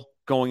potential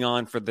going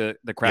on for the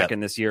Kraken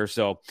this year.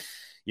 So,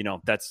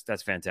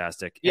 that's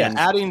fantastic. Yeah, and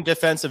adding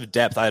defensive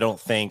depth, I don't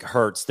think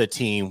hurts the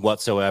team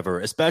whatsoever,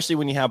 especially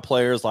when you have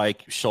players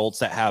like Schultz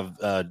that have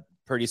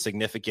pretty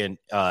significant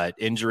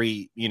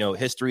injury,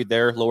 history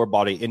there. Lower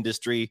body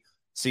industry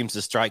seems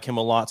to strike him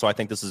a lot. So I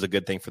think this is a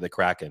good thing for the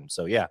Kraken.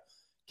 So yeah,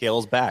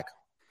 Cale's back.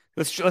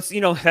 Let's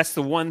that's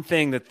the one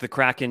thing that the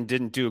Kraken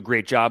didn't do a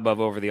great job of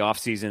over the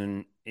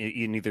offseason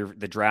in either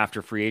the draft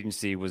or free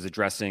agency was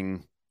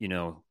addressing,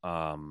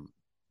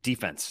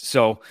 defense.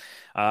 So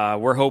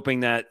we're hoping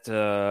that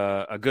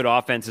a good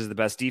offense is the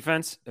best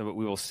defense, but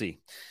we will see.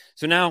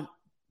 So now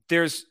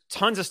there's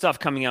tons of stuff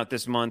coming out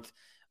this month,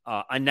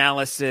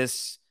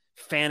 analysis,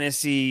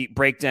 fantasy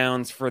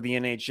breakdowns for the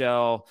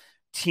NHL,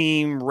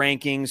 team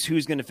rankings,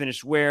 who's going to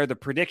finish where. The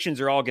predictions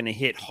are all going to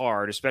hit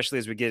hard, especially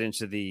as we get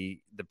into the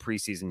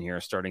preseason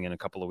here, starting in a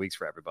couple of weeks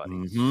for everybody.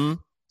 Mm-hmm.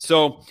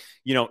 So,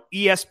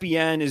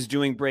 ESPN is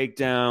doing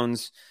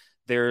breakdowns.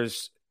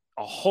 There's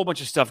a whole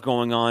bunch of stuff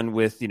going on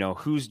with,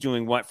 who's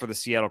doing what for the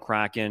Seattle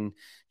Kraken.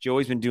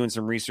 Joey's been doing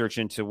some research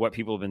into what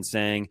people have been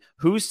saying.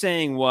 Who's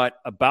saying what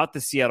about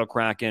the Seattle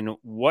Kraken?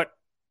 What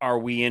are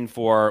we in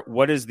for?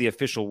 What is the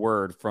official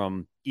word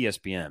from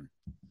ESPN?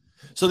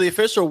 So the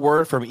official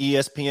word from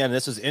ESPN,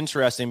 this is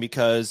interesting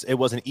because it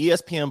was an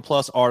ESPN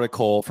Plus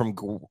article from,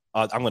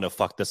 I'm going to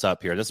fuck this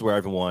up here. This is where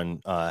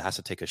everyone has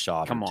to take a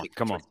shot. Come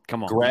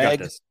on.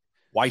 Greg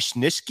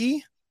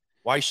Wyshynski?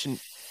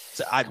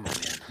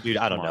 Dude,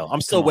 I don't know.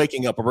 I'm still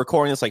waking up. I'm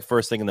recording this like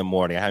first thing in the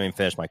morning. I haven't even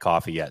finished my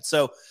coffee yet.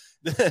 So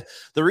the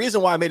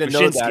reason why I made a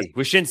note of that.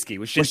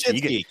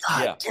 Wyshynski.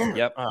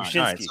 Yep. All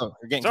right, so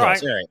you're getting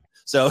close. All right.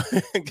 So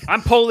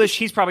I'm Polish.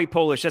 He's probably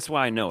Polish. That's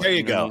why I know it. There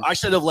you go. I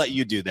should have let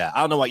you do that. I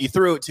don't know why you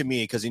threw it to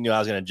me because you knew I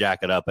was going to jack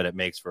it up, and it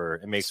makes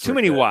too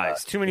many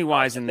Y's. Too many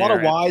Y's in there. A lot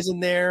of Y's in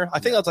there. I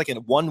think that's like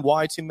one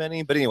Y too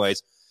many. But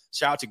anyways,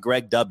 shout out to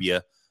Greg W.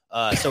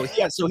 So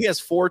he has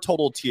 4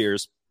 total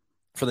tiers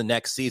for the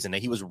next season,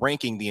 and he was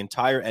ranking the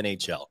entire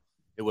NHL.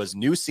 It was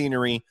new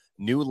scenery,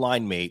 new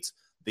line mates,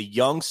 the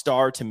young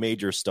star to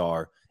major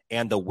star,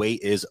 and the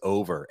wait is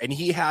over. And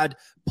he had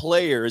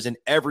players in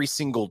every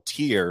single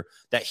tier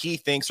that he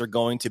thinks are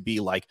going to be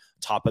like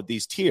top of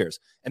these tiers.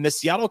 And the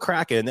Seattle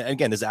Kraken, and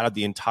again, this is out of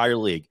the entire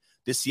league,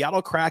 the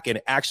Seattle Kraken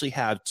actually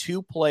have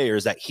 2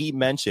 players that he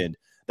mentioned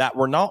that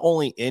were not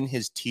only in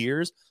his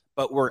tiers,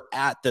 but were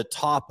at the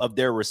top of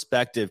their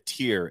respective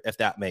tier, if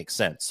that makes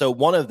sense. So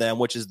one of them,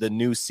 which is the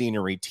new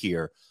scenery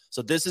tier.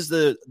 So this is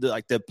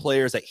the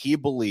players that he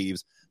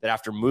believes that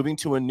after moving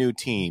to a new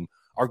team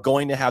are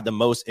going to have the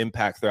most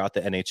impact throughout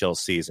the NHL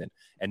season.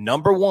 And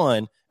number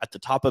 1 at the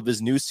top of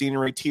his new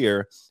scenery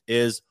tier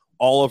is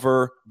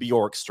Oliver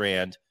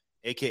Bjorkstrand,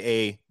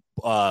 a.k.a.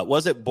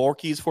 Was it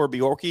Borkies for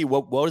Bjorky?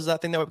 What was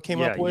that thing that we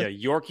came up with?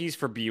 Yeah, Yorkies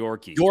for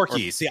Bjorky.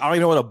 Yorkie. See, I don't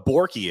even know what a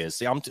Borky is.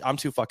 See, I'm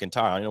too fucking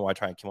tired. I don't know why I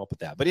try and come up with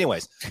that. But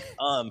anyways,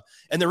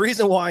 and the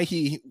reason why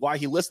he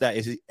lists that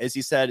is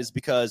he said is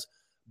because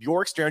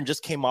Bjorkstrand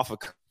just came off a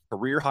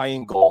career high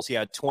in goals. He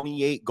had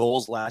 28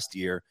 goals last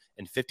year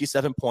and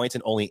 57 points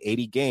in only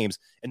 80 games.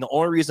 And the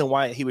only reason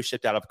why he was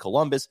shipped out of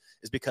Columbus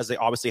is because they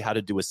obviously had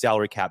to do a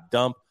salary cap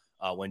dump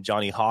when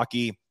Johnny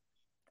Hockey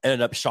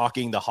ended up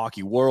shocking the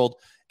hockey world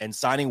and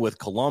signing with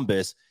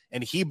Columbus.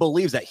 And he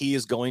believes that he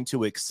is going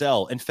to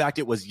excel. In fact,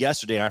 it was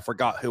yesterday, and I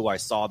forgot who I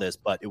saw this,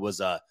 but it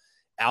was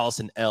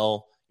Allison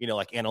L.,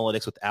 like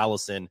analytics with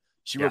Allison.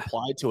 She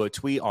replied to a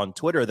tweet on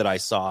Twitter that I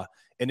saw,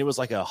 and it was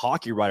like a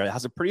hockey writer that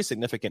has a pretty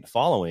significant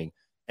following.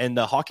 And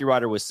the hockey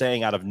writer was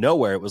saying out of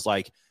nowhere, it was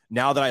like,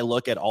 now that I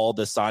look at all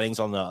the signings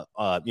on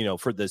the,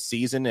 for the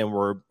season, and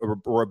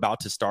we're about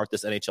to start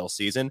this NHL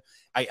season,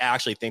 I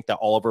actually think that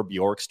Oliver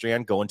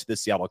Bjorkstrand going to the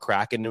Seattle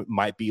Kraken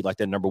might be like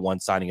the number 1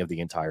 signing of the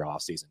entire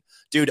offseason.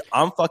 Dude,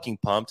 I'm fucking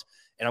pumped.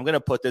 And I'm going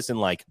to put this in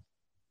like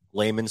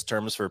layman's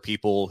terms for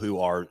people who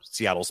are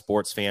Seattle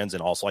sports fans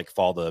and also like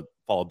follow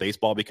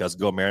baseball, because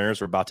go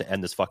Mariners, we're about to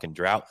end this fucking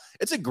drought.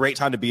 It's a great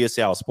time to be a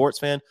Seattle sports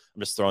fan.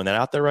 I'm just throwing that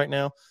out there right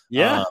now.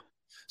 Yeah.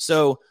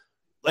 So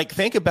like,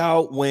 think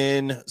about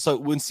when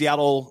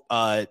Seattle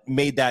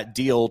made that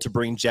deal to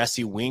bring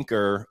Jesse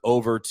Winker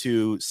over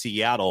to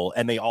Seattle,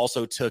 and they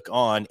also took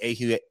on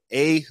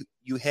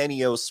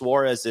Eugenio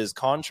Suarez's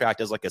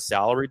contract as like a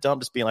salary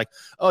dump, just being like,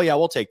 oh yeah,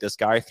 we'll take this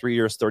guy, 3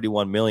 years,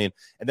 $31 million.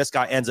 And this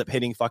guy ends up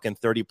hitting fucking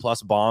 30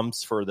 plus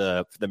bombs for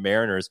the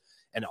Mariners.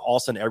 And all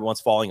of a sudden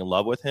everyone's falling in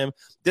love with him.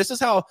 This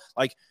is how,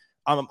 like,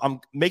 I'm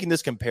making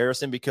this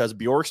comparison because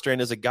Bjorkstrand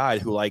is a guy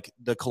who, like,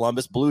 the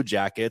Columbus Blue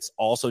Jackets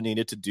also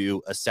needed to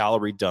do a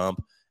salary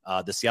dump.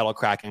 The Seattle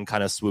Kraken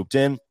kind of swooped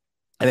in,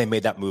 and they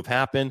made that move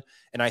happen.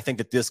 And I think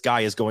that this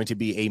guy is going to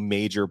be a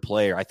major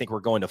player. I think we're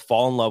going to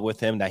fall in love with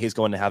him, that he's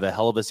going to have a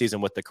hell of a season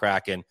with the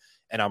Kraken.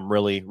 And I'm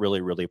really, really,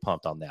 really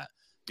pumped on that.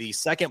 The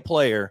second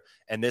player,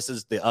 and this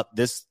is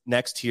this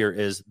next tier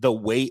is the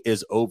wait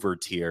is over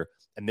tier.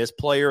 And this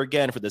player,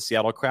 again, for the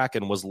Seattle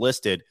Kraken was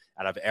listed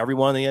out of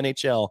everyone in the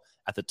NHL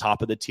at the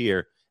top of the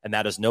tier. And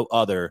that is no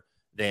other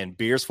than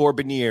Beers for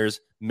Beniers,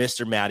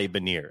 Mr. Matty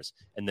Beniers.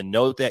 And the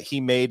note that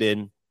he made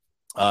in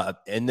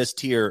this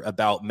tier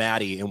about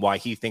Matty and why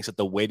he thinks that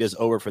the wait is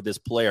over for this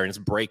player and it's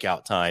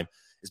breakout time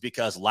is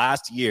because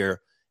last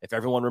year, if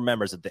everyone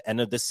remembers, at the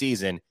end of the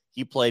season,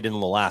 he played in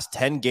the last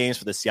 10 games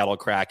for the Seattle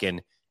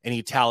Kraken, and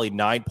he tallied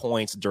 9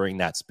 points during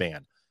that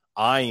span.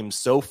 I am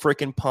so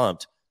freaking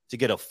pumped to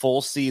get a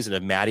full season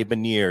of Matty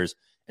Beniers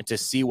and to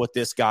see what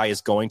this guy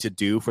is going to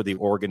do for the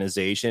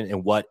organization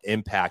and what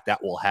impact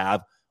that will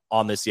have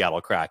on the Seattle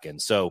Kraken.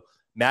 So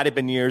Matty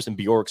Beniers and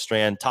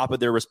Bjorkstrand, top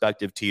of their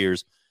respective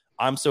tiers.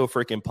 I'm so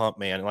freaking pumped,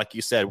 man. And like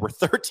you said, we're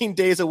 13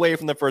 days away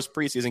from the first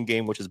preseason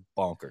game, which is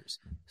bonkers.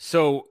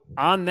 So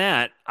on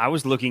that, I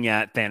was looking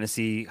at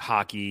fantasy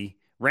hockey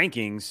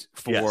rankings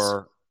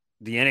for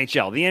the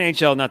NHL. The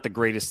NHL, not the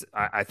greatest,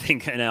 I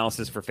think,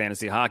 analysis for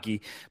fantasy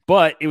hockey,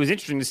 but it was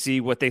interesting to see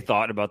what they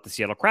thought about the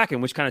Seattle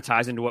Kraken, which kind of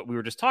ties into what we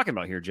were just talking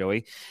about here,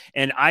 Joey.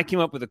 And I came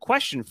up with a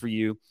question for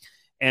you,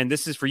 and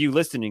this is for you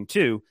listening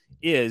too,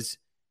 is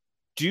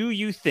do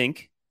you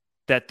think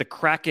that the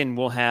Kraken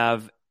will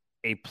have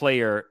a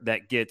player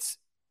that gets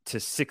to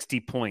 60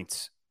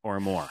 points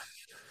or more?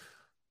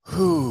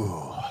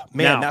 Whew,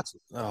 man,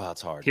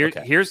 that's hard.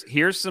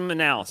 Here's some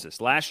analysis.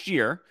 Last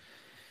year,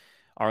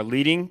 our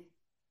leading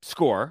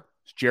scorer,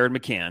 Jared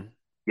McCann.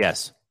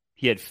 Yes.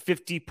 He had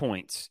 50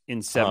 points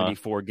in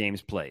 74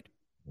 games played.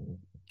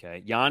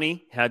 Okay.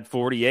 Yanni had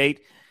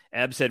 48.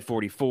 Ebbs had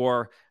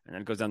 44. And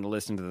then it goes down the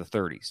list into the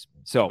 30s.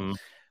 So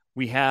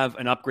we have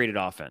an upgraded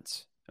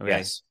offense. Okay.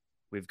 Yes.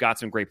 We've got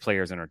some great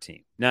players on our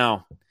team.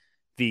 Now,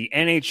 the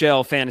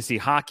NHL fantasy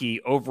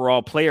hockey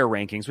overall player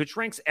rankings, which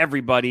ranks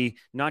everybody,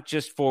 not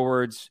just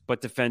forwards,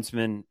 but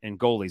defensemen and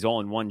goalies, all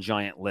in one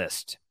giant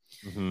list.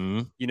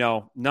 Mm-hmm. You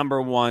know,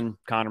 number 1,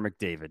 Connor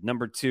McDavid.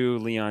 Number 2,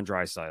 Leon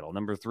Draisaitl.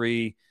 Number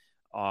 3,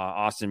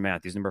 Austin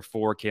Matthews. Number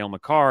 4, Cale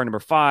Makar. Number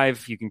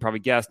 5, you can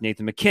probably guess,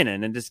 Nathan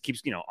McKinnon. And just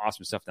keeps,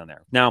 awesome stuff down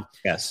there. Now,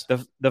 yes,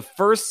 the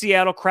first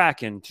Seattle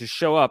Kraken to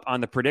show up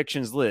on the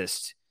predictions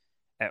list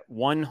at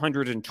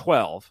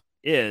 112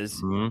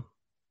 is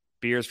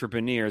Beers for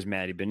Beniers,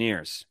 Matty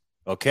Beniers.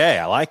 Okay,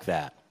 I like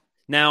that.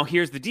 Now,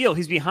 here's the deal.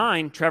 He's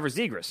behind Trevor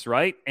Zegras,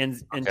 right?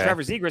 And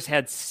Trevor Zegras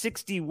had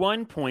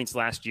 61 points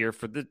last year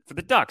for the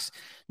Ducks.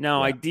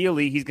 Now,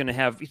 ideally, he's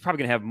probably going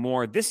to have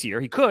more this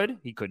year. He could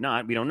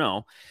not. We don't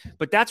know.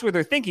 But that's where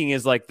they're thinking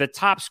is like the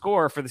top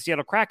scorer for the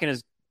Seattle Kraken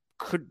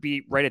could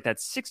be right at that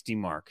 60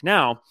 mark.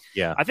 Now,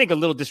 I think a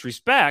little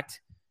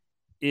disrespect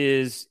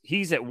is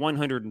he's at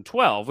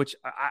 112, which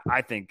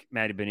I think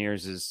Matty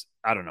Beniers is,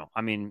 I don't know. I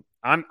mean,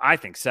 I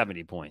think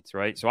 70 points,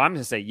 right? So I'm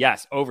going to say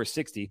yes, over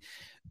 60.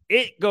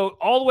 It go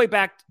all the way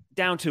back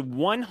down to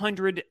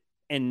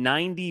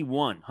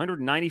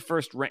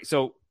 191st rank.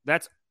 So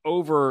that's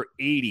over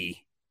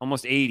 80,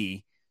 almost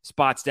 80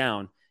 spots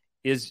down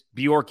is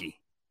Bjorky.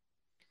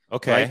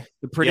 Okay. Right?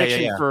 The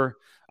prediction for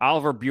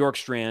Oliver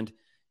Bjorkstrand,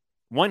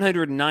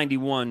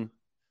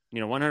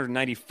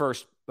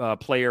 191st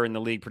player in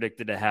the league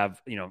predicted to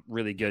have,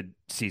 really good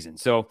season.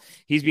 So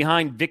he's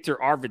behind Victor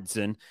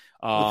Arvidsson.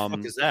 What the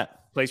fuck is that?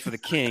 Plays for the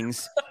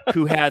Kings,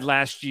 who had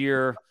last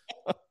year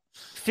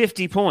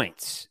 50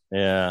 points.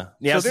 Yeah.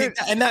 So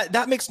and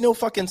that makes no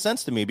fucking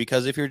sense to me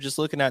because if you're just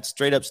looking at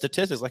straight up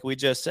statistics, like we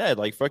just said,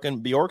 like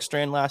fucking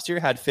Bjorkstrand last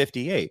year had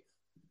 58.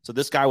 So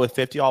this guy with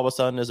 50 all of a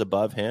sudden is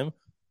above him.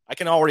 I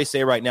can already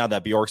say right now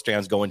that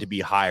Bjorkstrand's going to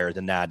be higher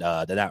than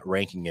that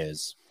ranking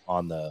is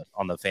on the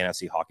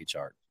fantasy hockey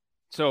chart.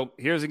 So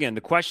here's again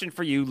the question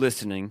for you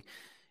listening,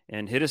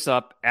 and hit us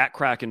up at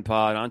Kraken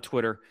Pod on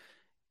Twitter.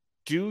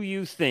 Do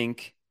you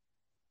think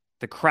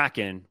the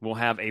Kraken will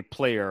have a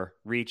player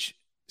reach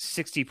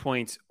 60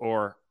 points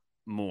or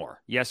more?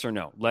 Yes or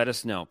no? Let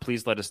us know.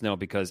 Please let us know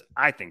because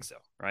I think so,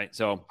 right?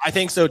 So I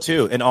think so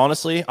too. And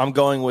honestly, I'm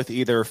going with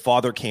either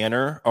Father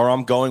Canner or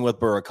I'm going with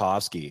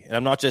Burakovsky. And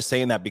I'm not just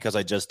saying that because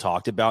I just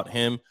talked about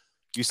him.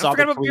 You saw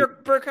about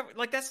Burakovsky.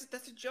 Like that's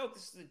a joke.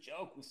 This is a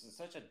joke.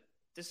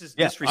 This is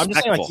disrespectful. I'm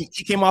just saying, like,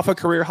 he came off a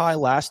career high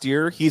last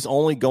year. He's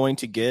only going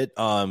to get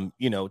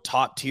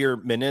top tier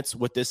minutes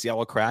with this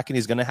Seattle Kraken.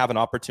 He's going to have an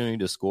opportunity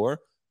to score.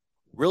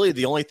 Really,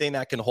 the only thing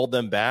that can hold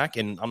them back,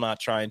 and I'm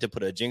not trying to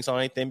put a jinx on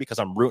anything because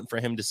I'm rooting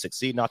for him to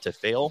succeed, not to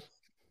fail,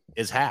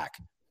 is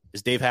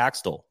Dave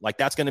Hakstol. Like,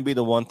 that's going to be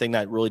the one thing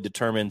that really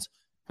determines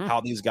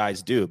how these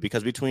guys do.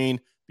 Because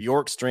between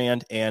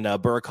Bjorkstrand and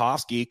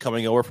Burakovsky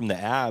coming over from the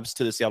Abs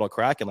to the Seattle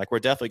Kraken, like, we're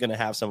definitely going to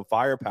have some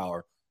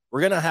firepower. We're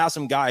going to have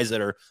some guys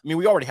that are,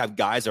 we already have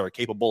guys that are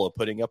capable of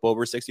putting up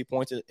over 60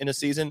 points in a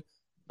season,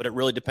 but it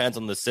really depends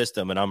on the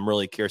system, and I'm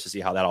really curious to see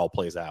how that all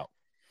plays out.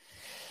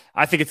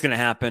 I think it's going to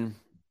happen.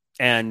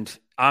 And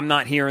I'm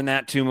not hearing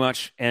that too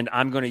much. And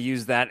I'm going to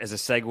use that as a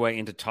segue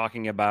into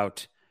talking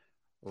about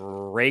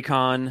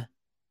Raycon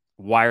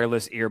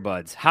wireless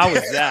earbuds. How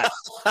is that?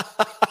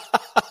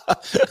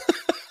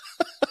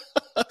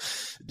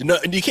 No,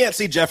 and you can't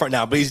see Jeff right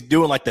now, but he's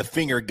doing like the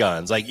finger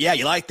guns. Like, yeah,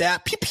 you like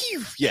that? Pew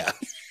pew. Yeah.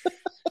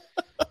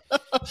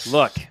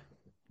 Look.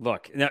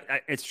 No,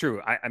 it's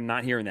true. I'm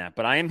not hearing that,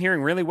 but I am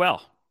hearing really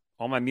well.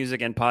 All my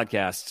music and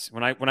podcasts.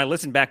 When I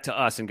listen back to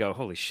us and go,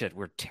 holy shit,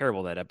 we're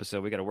terrible that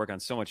episode. We got to work on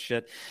so much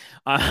shit.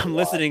 I'm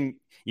listening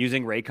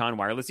using Raycon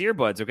wireless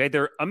earbuds. Okay,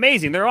 they're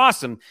amazing. They're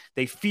awesome.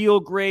 They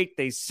feel great.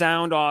 They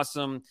sound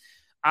awesome.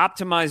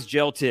 Optimized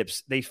gel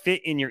tips. They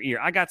fit in your ear.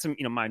 I got some.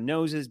 My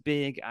nose is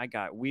big. I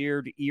got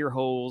weird ear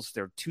holes.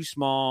 They're too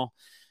small.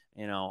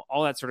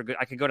 All that sort of good.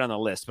 I could go down the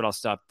list, but I'll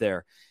stop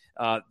there.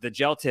 The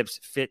gel tips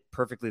fit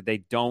perfectly. They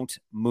don't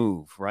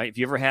move, right? If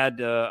you ever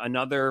had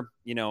another,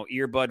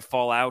 earbud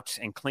fall out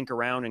and clink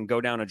around and go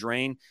down a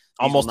drain,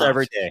 almost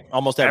every day.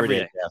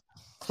 Yeah.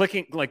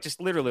 Clicking, like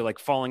just literally like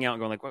falling out and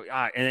going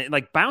like, and it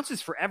like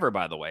bounces forever,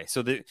 by the way.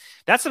 So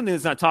that's something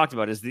that's not talked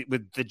about is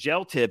with the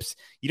gel tips,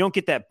 you don't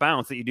get that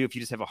bounce that you do if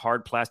you just have a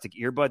hard plastic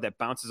earbud that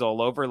bounces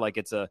all over like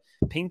it's a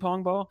ping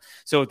pong ball.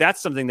 So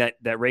that's something that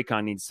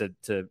Raycon needs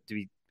to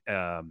be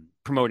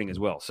promoting as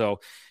well. So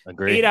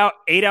agreed.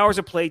 8 hours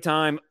of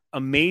playtime,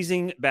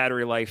 amazing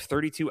battery life,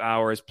 32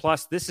 hours.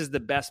 Plus, this is the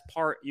best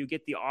part. You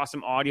get the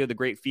awesome audio, the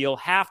great feel,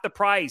 half the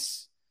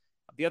price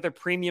of the other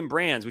premium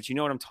brands, which you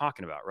know what I'm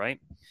talking about, right?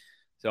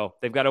 So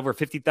they've got over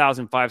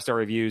 50,000 5-star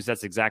reviews.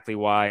 That's exactly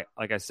why,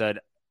 like I said,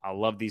 I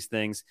love these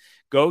things.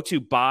 Go to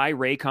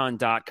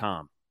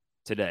buyraycon.com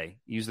today.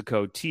 Use the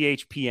code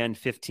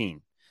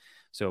THPN15.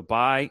 So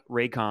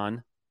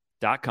buyraycon.com.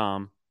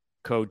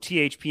 Code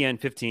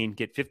THPN15,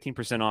 get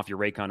 15% off your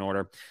Raycon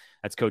order.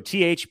 That's code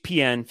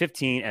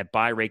THPN15 at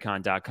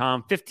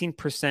buyraycon.com,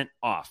 15%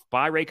 off.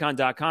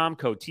 Buyraycon.com,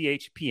 code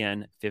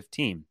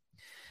THPN15.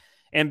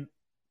 And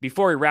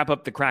before we wrap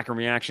up the Kraken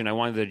reaction, I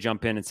wanted to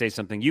jump in and say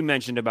something. You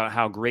mentioned about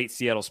how great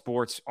Seattle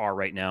sports are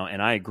right now,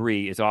 and I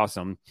agree, it's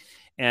awesome.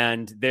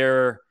 And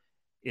there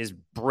is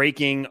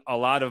breaking a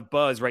lot of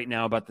buzz right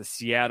now about the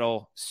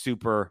Seattle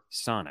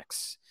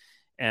Supersonics.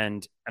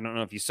 And I don't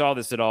know if you saw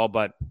this at all,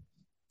 but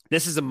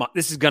this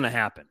is going to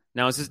happen.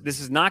 Now, this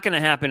is not going to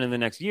happen in the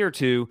next year or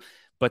two,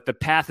 but the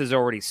path has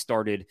already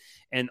started.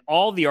 And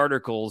all the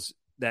articles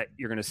that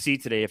you're going to see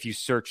today, if you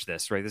search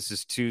this, right? This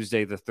is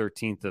Tuesday, the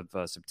 13th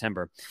of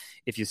September.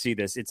 If you see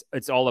this,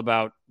 it's all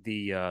about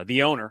the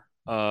owner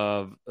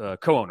of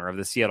co-owner of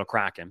the Seattle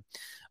Kraken,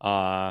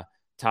 Todd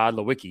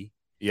Lewicki.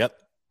 Yep.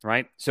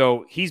 Right.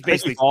 So he's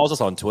basically he follows us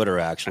on Twitter.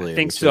 Actually, I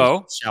think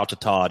so. Shout to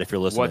Todd if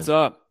you're listening. What's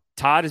up?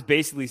 Todd has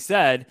basically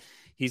said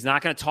he's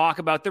not going to talk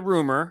about the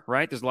rumor,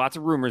 right? There's lots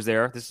of rumors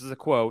there. This is a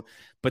quote,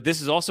 but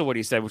this is also what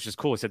he said, which is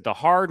cool. He said, the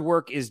hard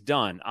work is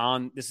done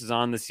this is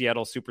on the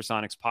Seattle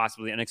Supersonics,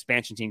 possibly an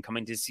expansion team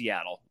coming to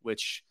Seattle,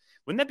 which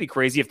wouldn't that be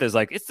crazy if there's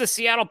it's the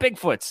Seattle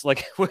Bigfoots?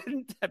 Like,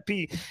 wouldn't that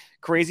be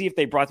crazy if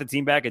they brought the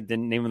team back and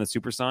didn't name them the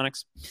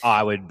Supersonics?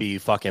 I would be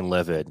fucking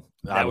livid.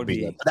 That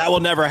will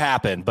never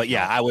happen. But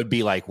yeah, I would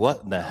be like,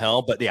 what in the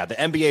hell? But yeah, the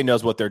NBA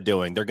knows what they're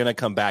doing. They're going to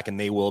come back and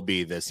they will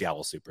be the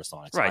Seattle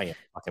Supersonics. Right. I am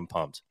fucking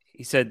pumped.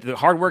 He said the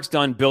hard work's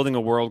done building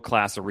a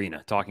world-class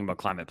arena, talking about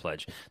Climate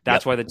Pledge.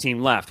 That's why the team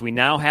left. We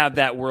now have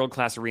that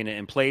world-class arena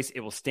in place. It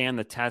will stand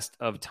the test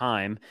of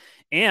time.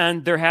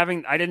 And they're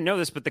having, I didn't know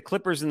this, but the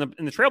Clippers and the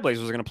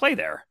Trailblazers are going to play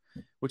there,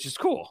 which is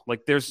cool.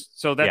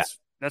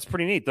 That's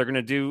pretty neat. They're going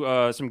to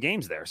do some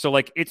games there.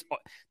 So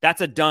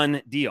that's a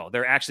done deal.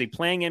 They're actually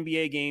playing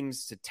NBA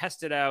games to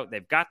test it out.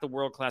 They've got the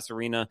world-class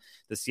arena.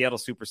 The Seattle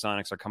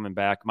Supersonics are coming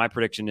back. My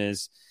prediction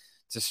is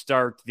to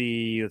start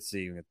the,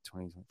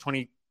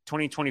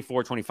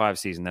 2024-25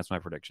 season. That's my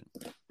prediction.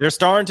 They're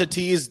starting to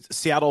tease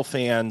Seattle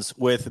fans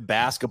with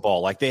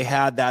basketball. Like they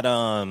had that,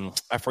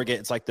 I forget,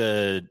 it's like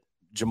the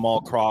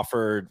Jamal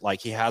Crawford,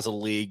 like he has a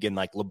league and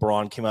like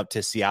LeBron came up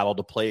to Seattle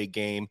to play a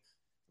game.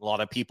 A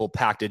lot of people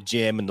packed a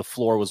gym and the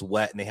floor was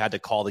wet and they had to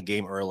call the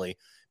game early.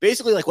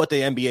 Basically like what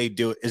the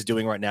NBA is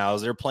doing right now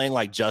is they're playing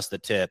like just the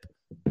tip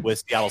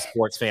with Seattle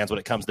sports fans when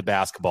it comes to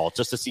basketball,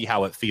 just to see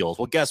how it feels.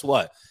 Well, guess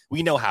what?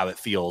 We know how it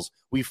feels.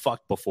 We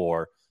fucked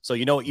before. So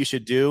you know what you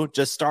should do?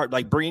 Just start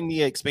bringing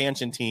the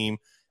expansion team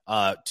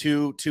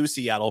to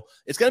Seattle.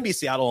 It's going to be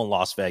Seattle and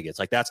Las Vegas.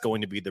 Like that's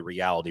going to be the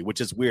reality, which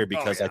is weird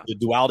because like the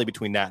duality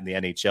between that and the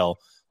NHL,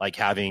 like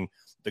having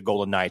the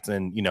Golden Knights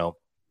and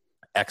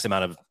X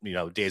amount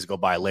of days go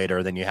by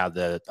later, then you have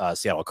the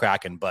Seattle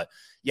Kraken. But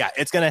yeah,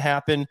 it's going to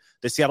happen.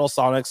 The Seattle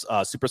Sonics,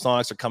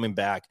 Supersonics are coming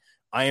back.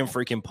 I am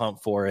freaking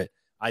pumped for it.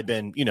 I've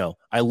been,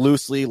 I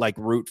loosely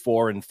root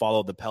for and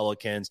follow the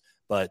Pelicans,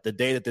 but the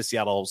day that the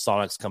Seattle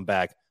Sonics come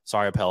back,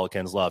 sorry,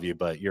 Pelicans, love you,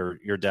 but you're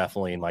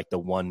definitely in the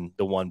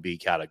 1B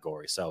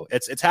category. So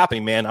it's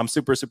happening, man. I'm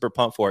super, super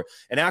pumped for it.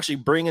 And actually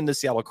bringing the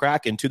Seattle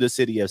Kraken to the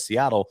city of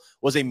Seattle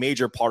was a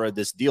major part of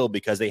this deal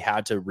because they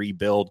had to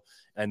rebuild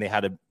and they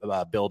had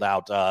to build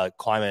out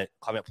Climate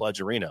Pledge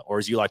Arena, or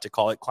as you like to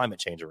call it, Climate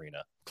Change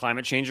Arena.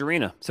 Climate Change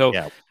Arena. So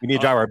yeah, we need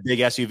to drive our big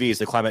SUVs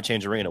to Climate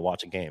Change Arena,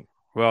 watch a game.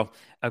 Well,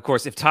 of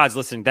course, if Todd's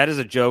listening, that is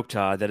a joke,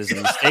 Todd. That is a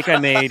mistake I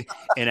made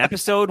in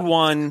episode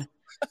 1.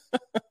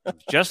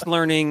 Just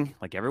learning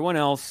like everyone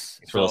else.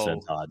 Thanks for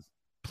listening, Todd.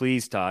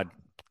 Please, Todd,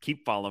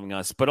 keep following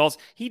us. But also,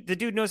 the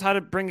dude knows how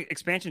to bring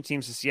expansion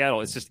teams to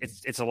Seattle. It's just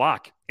it's a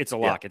lock. It's a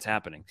lock. It's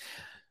happening.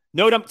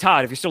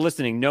 Todd, if you're still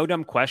listening, no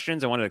dumb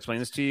questions. I want to explain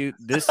this to you.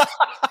 This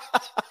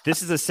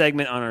is a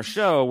segment on our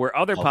show where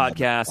other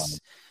podcasts,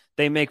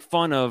 they make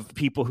fun of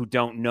people who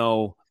don't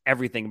know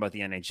everything about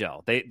the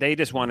NHL. They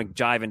just want to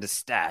dive into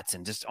stats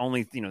and just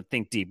only,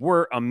 think deep.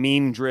 We're a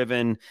meme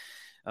driven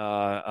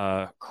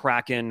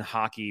Kraken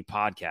hockey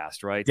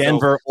podcast, right?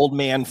 Denver, old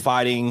man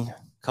fighting,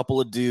 couple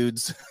of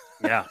dudes.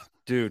 Yeah,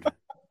 dude,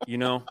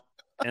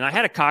 and I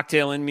had a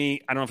cocktail in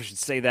me. I don't know if I should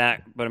say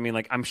that, but I mean,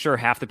 like, I'm sure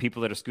half the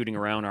people that are scooting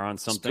around are on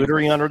something.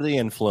 Scootering under the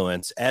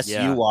influence,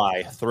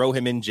 SUI, throw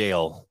him in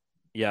jail.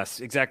 Yes,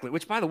 exactly.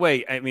 Which, by the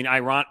way, I mean,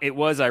 it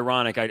was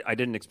ironic. I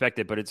didn't expect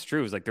it, but it's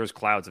true. It's like there's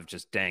clouds of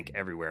just dank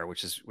everywhere,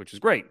 which is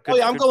great.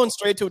 Good, I'm going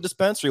straight to a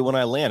dispensary when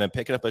I land and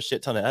picking up a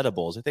shit ton of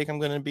edibles. I think I'm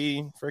going to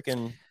be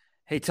freaking.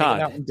 Hey, Todd,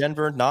 out in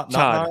Denver, not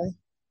Todd, high.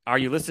 Are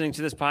you listening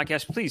to this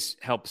podcast? Please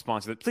help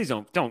sponsor it. Please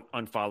don't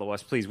unfollow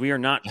us. Please. We are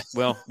not,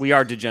 we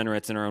are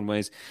degenerates in our own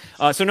ways.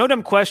 So no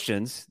dumb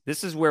questions.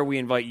 This is where we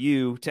invite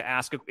you to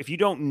ask. If you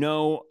don't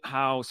know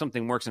how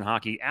something works in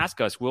hockey,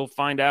 ask us. We'll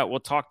find out. We'll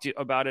talk to you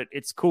about it.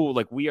 It's cool.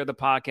 Like, we are the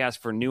podcast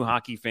for new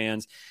hockey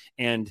fans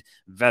and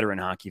veteran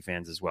hockey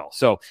fans as well.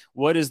 So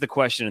what is the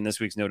question in this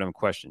week's no dumb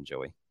question,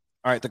 Joey?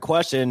 All right, the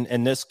question,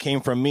 and this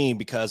came from me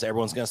because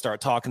everyone's going to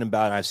start talking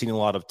about it. I've seen a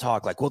lot of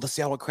talk like, will the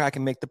Seattle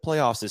Kraken make the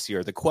playoffs this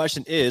year? The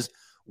question is,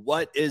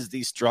 what is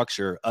the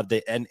structure of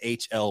the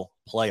NHL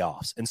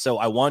playoffs? And so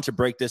I want to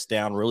break this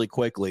down really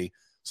quickly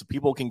so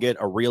people can get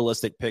a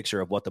realistic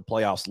picture of what the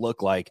playoffs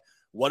look like,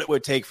 what it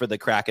would take for the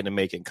Kraken to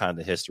make it, kind of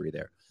the history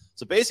there.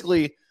 So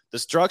basically, the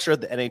structure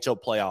of the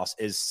NHL playoffs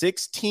is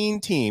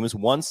 16 teams,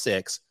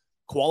 1-6,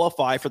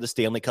 qualify for the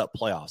Stanley Cup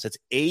playoffs. It's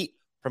 8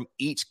 from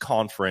each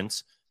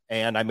conference.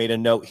 And I made a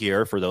note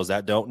here for those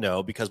that don't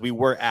know, because we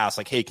were asked,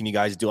 like, hey, can you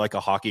guys do like a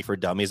Hockey for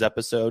Dummies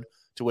episode?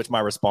 To which my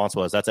response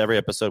was, that's every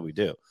episode we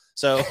do.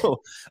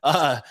 So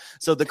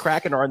so the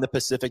Kraken are in the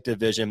Pacific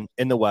Division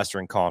in the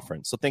Western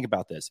Conference. So think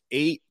about this.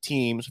 8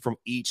 teams from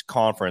each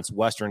conference,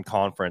 Western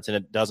Conference, and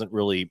it doesn't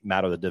really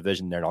matter the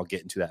division there, and I'll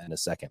get into that in a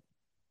second.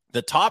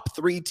 The top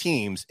 3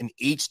 teams in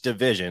each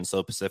division,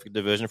 so Pacific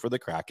Division for the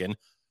Kraken,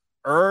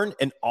 earn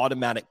an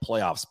automatic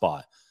playoff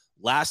spot.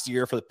 Last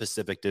year for the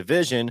Pacific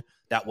Division,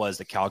 that was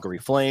the Calgary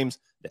Flames,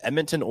 the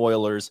Edmonton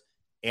Oilers,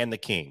 and the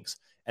Kings.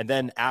 And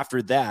then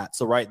after that,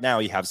 so right now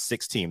you have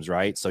 6 teams,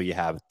 right? So you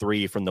have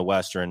 3 from the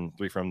Western,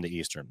 3 from the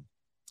Eastern.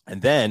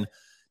 And then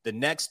the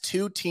next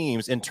 2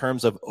 teams in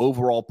terms of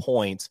overall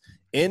points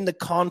in the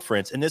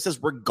conference, and this is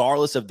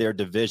regardless of their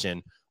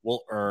division,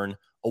 will earn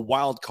a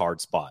wild card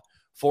spot.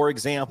 For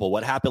example,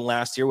 what happened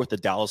last year with the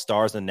Dallas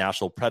Stars and the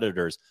Nashville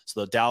Predators?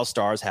 So the Dallas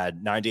Stars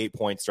had 98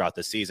 points throughout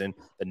the season.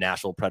 The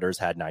Nashville Predators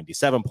had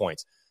 97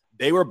 points.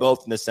 They were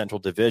both in the Central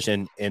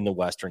Division in the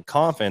Western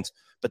Conference,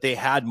 but they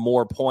had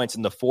more points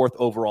in the 4th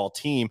overall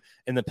team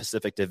in the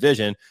Pacific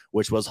Division,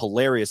 which was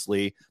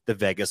hilariously the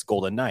Vegas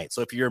Golden Knights.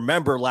 So if you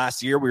remember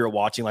last year, we were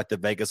watching like the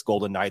Vegas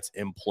Golden Knights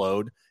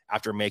implode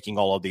after making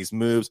all of these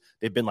moves.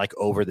 They've been like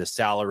over the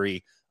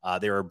salary.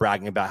 They were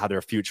bragging about how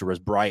their future was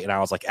bright. And I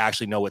was like,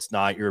 actually, no, it's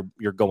not.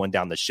 You're going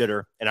down the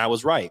shitter. And I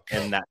was right.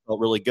 And that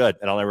felt really good.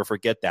 And I'll never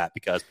forget that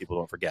because people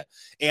don't forget.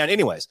 And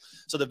anyways,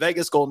 so the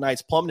Vegas Golden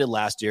Knights plummeted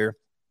last year.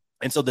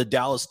 And so the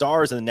Dallas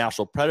Stars and the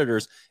Nashville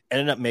Predators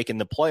ended up making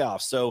the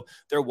playoffs. So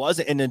there was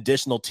an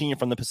additional team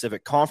from the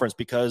Pacific Conference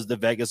because the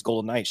Vegas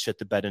Golden Knights shit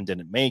the bed and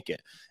didn't make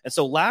it. And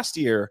so last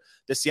year,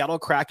 the Seattle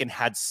Kraken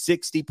had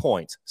 60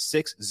 points,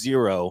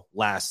 6-0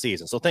 last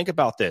season. So think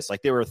about this.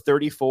 Like, they were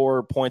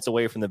 34 points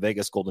away from the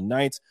Vegas Golden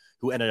Knights,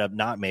 who ended up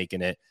not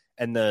making it.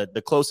 And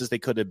the closest they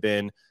could have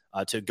been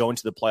to go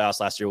into the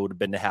playoffs last year would have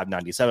been to have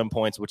 97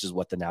 points, which is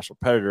what the Nashville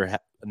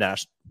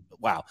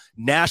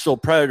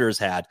Predators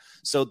had.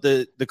 So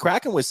the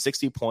Kraken with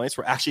 60 points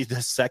were actually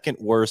the second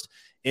worst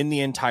in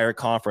the entire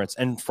conference,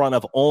 in front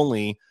of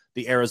only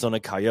the Arizona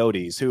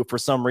Coyotes, who for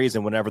some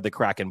reason, whenever the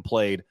Kraken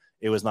played,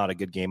 it was not a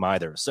good game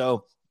either.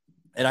 So,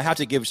 and I have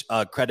to give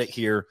credit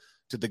here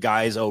to the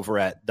guys over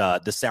at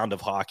the Sound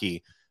of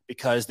Hockey,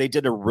 because they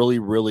did a really,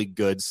 really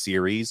good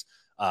series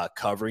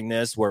covering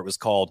this, where it was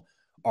called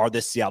Are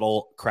the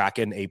Seattle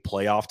Kraken a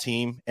Playoff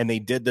Team? And they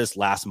did this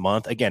last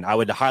month. Again, I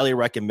would highly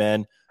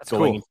recommend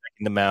going and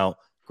checking them out.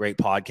 Great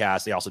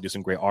podcast. They also do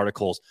some great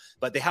articles.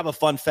 But they have a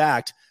fun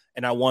fact,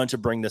 and I wanted to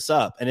bring this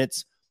up. And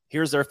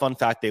here's their fun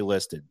fact they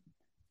listed.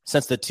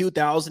 Since the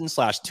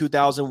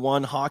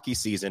 2000/2001 hockey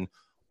season,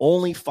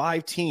 only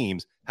 5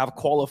 teams have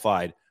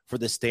qualified for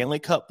the Stanley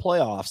Cup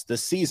playoffs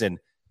this season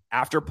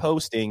after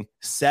posting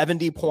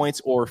 70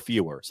 points or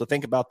fewer. So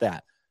think about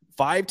that.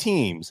 5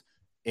 teams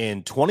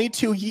in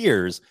 22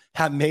 years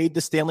have made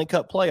the Stanley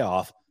Cup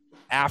playoff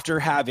after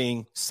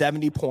having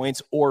 70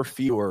 points or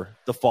fewer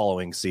the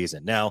following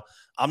season. Now,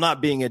 I'm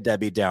not being a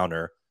Debbie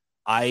Downer.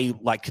 I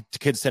like to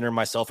consider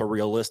myself a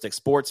realistic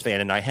sports fan,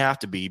 and I have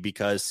to be,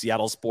 because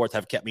Seattle sports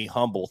have kept me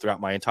humble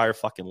throughout my entire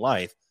fucking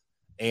life.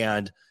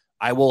 And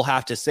I will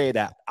have to say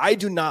that I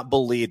do not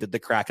believe that the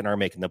Kraken are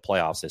making the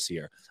playoffs this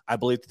year. I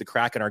believe that the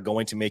Kraken are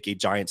going to make a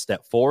giant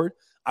step forward.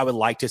 I would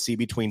like to see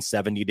between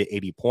 70 to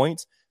 80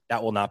 points.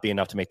 That will not be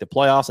enough to make the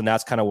playoffs, and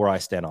that's kind of where I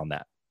stand on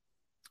that.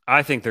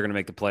 I think they're going to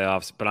make the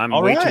playoffs, but I'm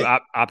way too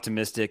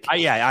optimistic.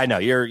 I know.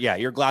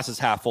 Your glass is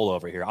half full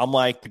over here. I'm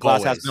like, the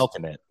glass has milk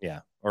in it.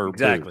 Yeah. Or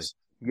exactly. Booze.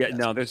 Yeah. Yes.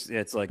 No,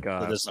 it's like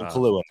there's some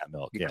Kahlua in that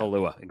milk. Yeah.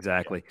 Kahlua,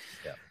 exactly.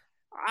 Yeah.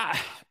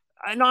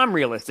 I know I'm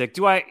realistic.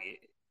 Do I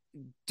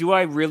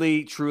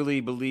really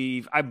truly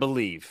believe? I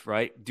believe,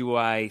 right? Do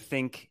I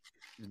think?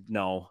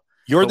 No.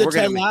 You're the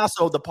Ted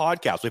Lasso of the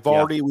podcast.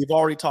 We've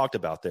already talked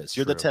about this.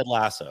 You're the Ted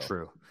Lasso.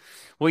 True.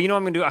 Well, you know what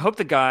I'm going to do? I hope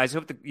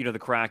the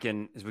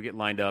Kraken, as we get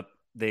lined up,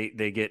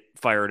 they get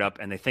fired up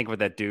and they think about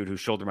that dude who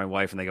shouldered my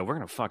wife and they go, we're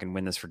going to fucking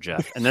win this for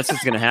Jeff. And that's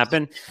what's going to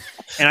happen.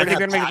 And I think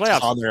they're going to make the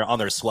playoffs. On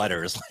their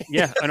sweaters.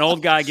 Yeah. An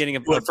old guy getting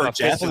a for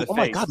Jeff. Oh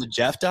my God, did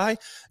Jeff die?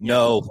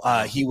 No,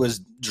 he was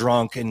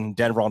drunk in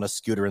Denver on a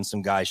scooter and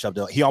some guy shoved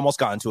it. He almost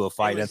got into a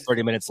fight and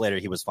 30 minutes later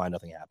he was fine.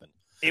 Nothing happened.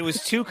 It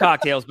was 2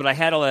 cocktails, but I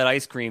had all that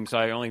ice cream. So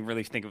I only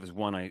really think it was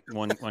one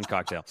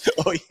cocktail.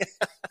 Oh yeah.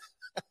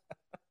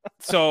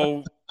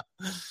 So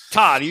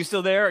Todd, are you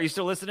still there? Are you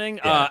still listening?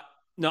 Yeah.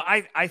 No,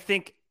 I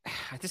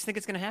just think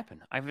it's going to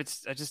happen.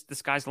 The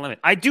sky's the limit.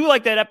 I do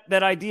like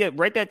that idea.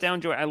 Write that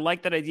down, Joy. I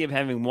like that idea of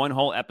having one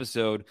whole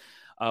episode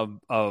of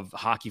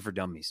Hockey for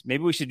Dummies.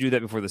 Maybe we should do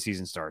that before the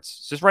season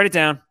starts. Just write it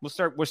down. We'll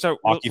start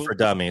Hockey for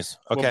Dummies.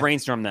 Okay. We'll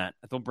brainstorm that.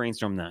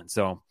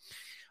 So,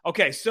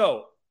 okay.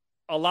 So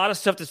a lot of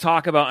stuff to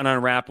talk about and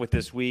unwrap with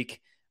this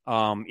week.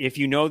 If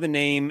you know the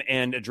name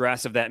and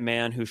address of that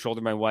man who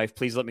shouldered my wife,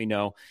 please let me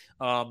know.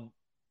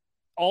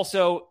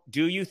 Also,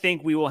 do you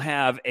think we will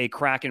have a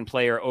Kraken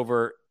player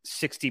over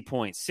 60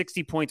 points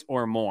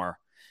or more,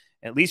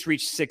 at least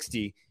reach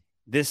 60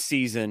 this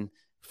season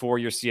for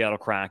your Seattle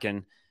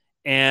Kraken?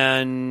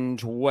 And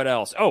what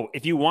else? Oh,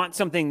 if you want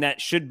something that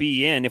should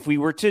be in, if we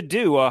were to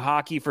do a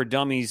Hockey for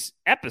Dummies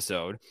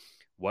episode,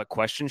 what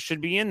questions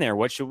should be in there?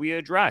 What should we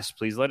address?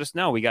 Please let us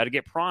know. We got to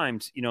get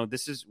primed.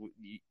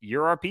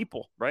 You're our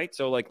people, right?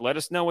 So let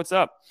us know what's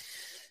up.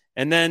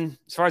 And then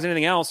as far as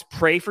anything else,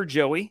 pray for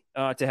Joey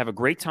to have a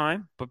great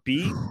time, but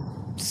be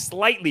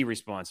slightly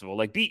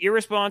responsible. Be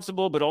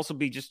irresponsible, but also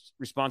be just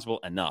responsible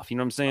enough. You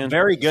know what I'm saying? I'm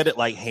very good at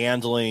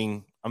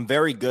I'm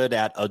very good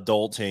at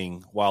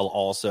adulting while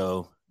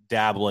also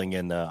dabbling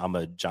in I'm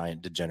a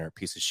giant degenerate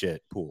piece of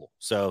shit pool.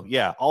 So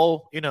yeah,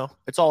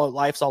 life's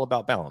all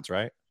about balance,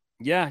 right?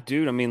 Yeah,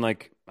 dude. I mean,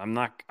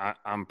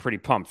 I'm pretty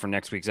pumped for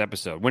next week's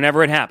episode.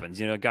 Whenever it happens,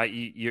 We'll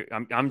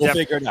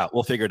figure it out.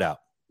 We'll figure it out.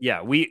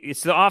 Yeah,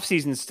 it's the off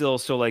season still,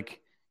 so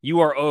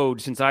you are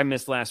owed, since I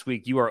missed last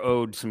week, you are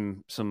owed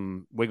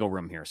some wiggle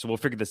room here. So we'll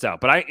figure this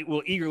out. But I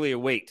will eagerly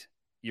await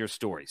your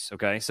stories.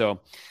 Okay,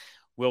 so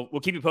we'll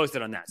keep you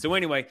posted on that. So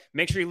anyway,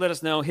 make sure you let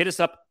us know. Hit us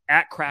up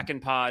at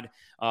Kraken Pod.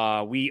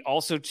 We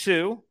also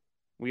too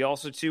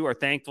are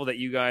thankful that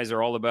you guys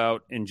are all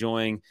about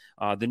enjoying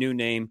the new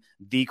name,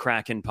 The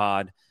Kraken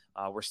Pod.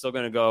 We're still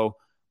going to go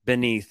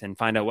beneath and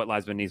find out what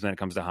lies beneath when it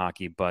comes to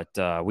hockey.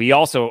 But we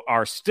also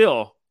are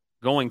still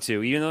going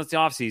to, even though it's the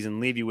off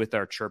season, leave you with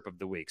our chirp of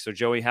the week. So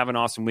Joey, have an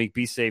awesome week.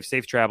 Be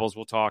safe travels.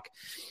 We'll talk.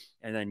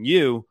 And then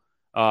you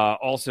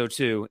also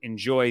too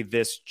enjoy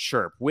this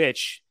chirp,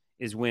 which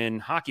is when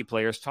hockey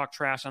players talk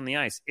trash on the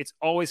ice. It's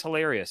always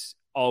hilarious.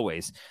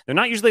 Always. They're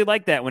not usually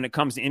like that when it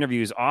comes to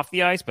interviews off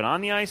the ice, but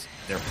on the ice,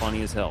 they're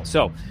funny as hell.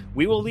 So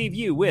we will leave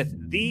you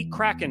with the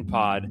Kraken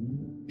Pod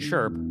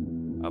chirp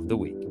of the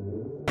week.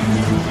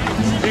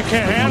 You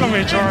can't handle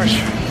me, George.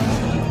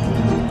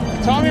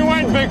 Tell me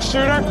when, big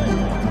shooter.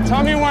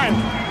 Tell me when.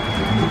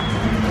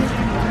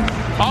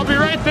 I'll be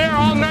right there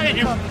all night,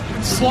 you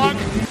slug.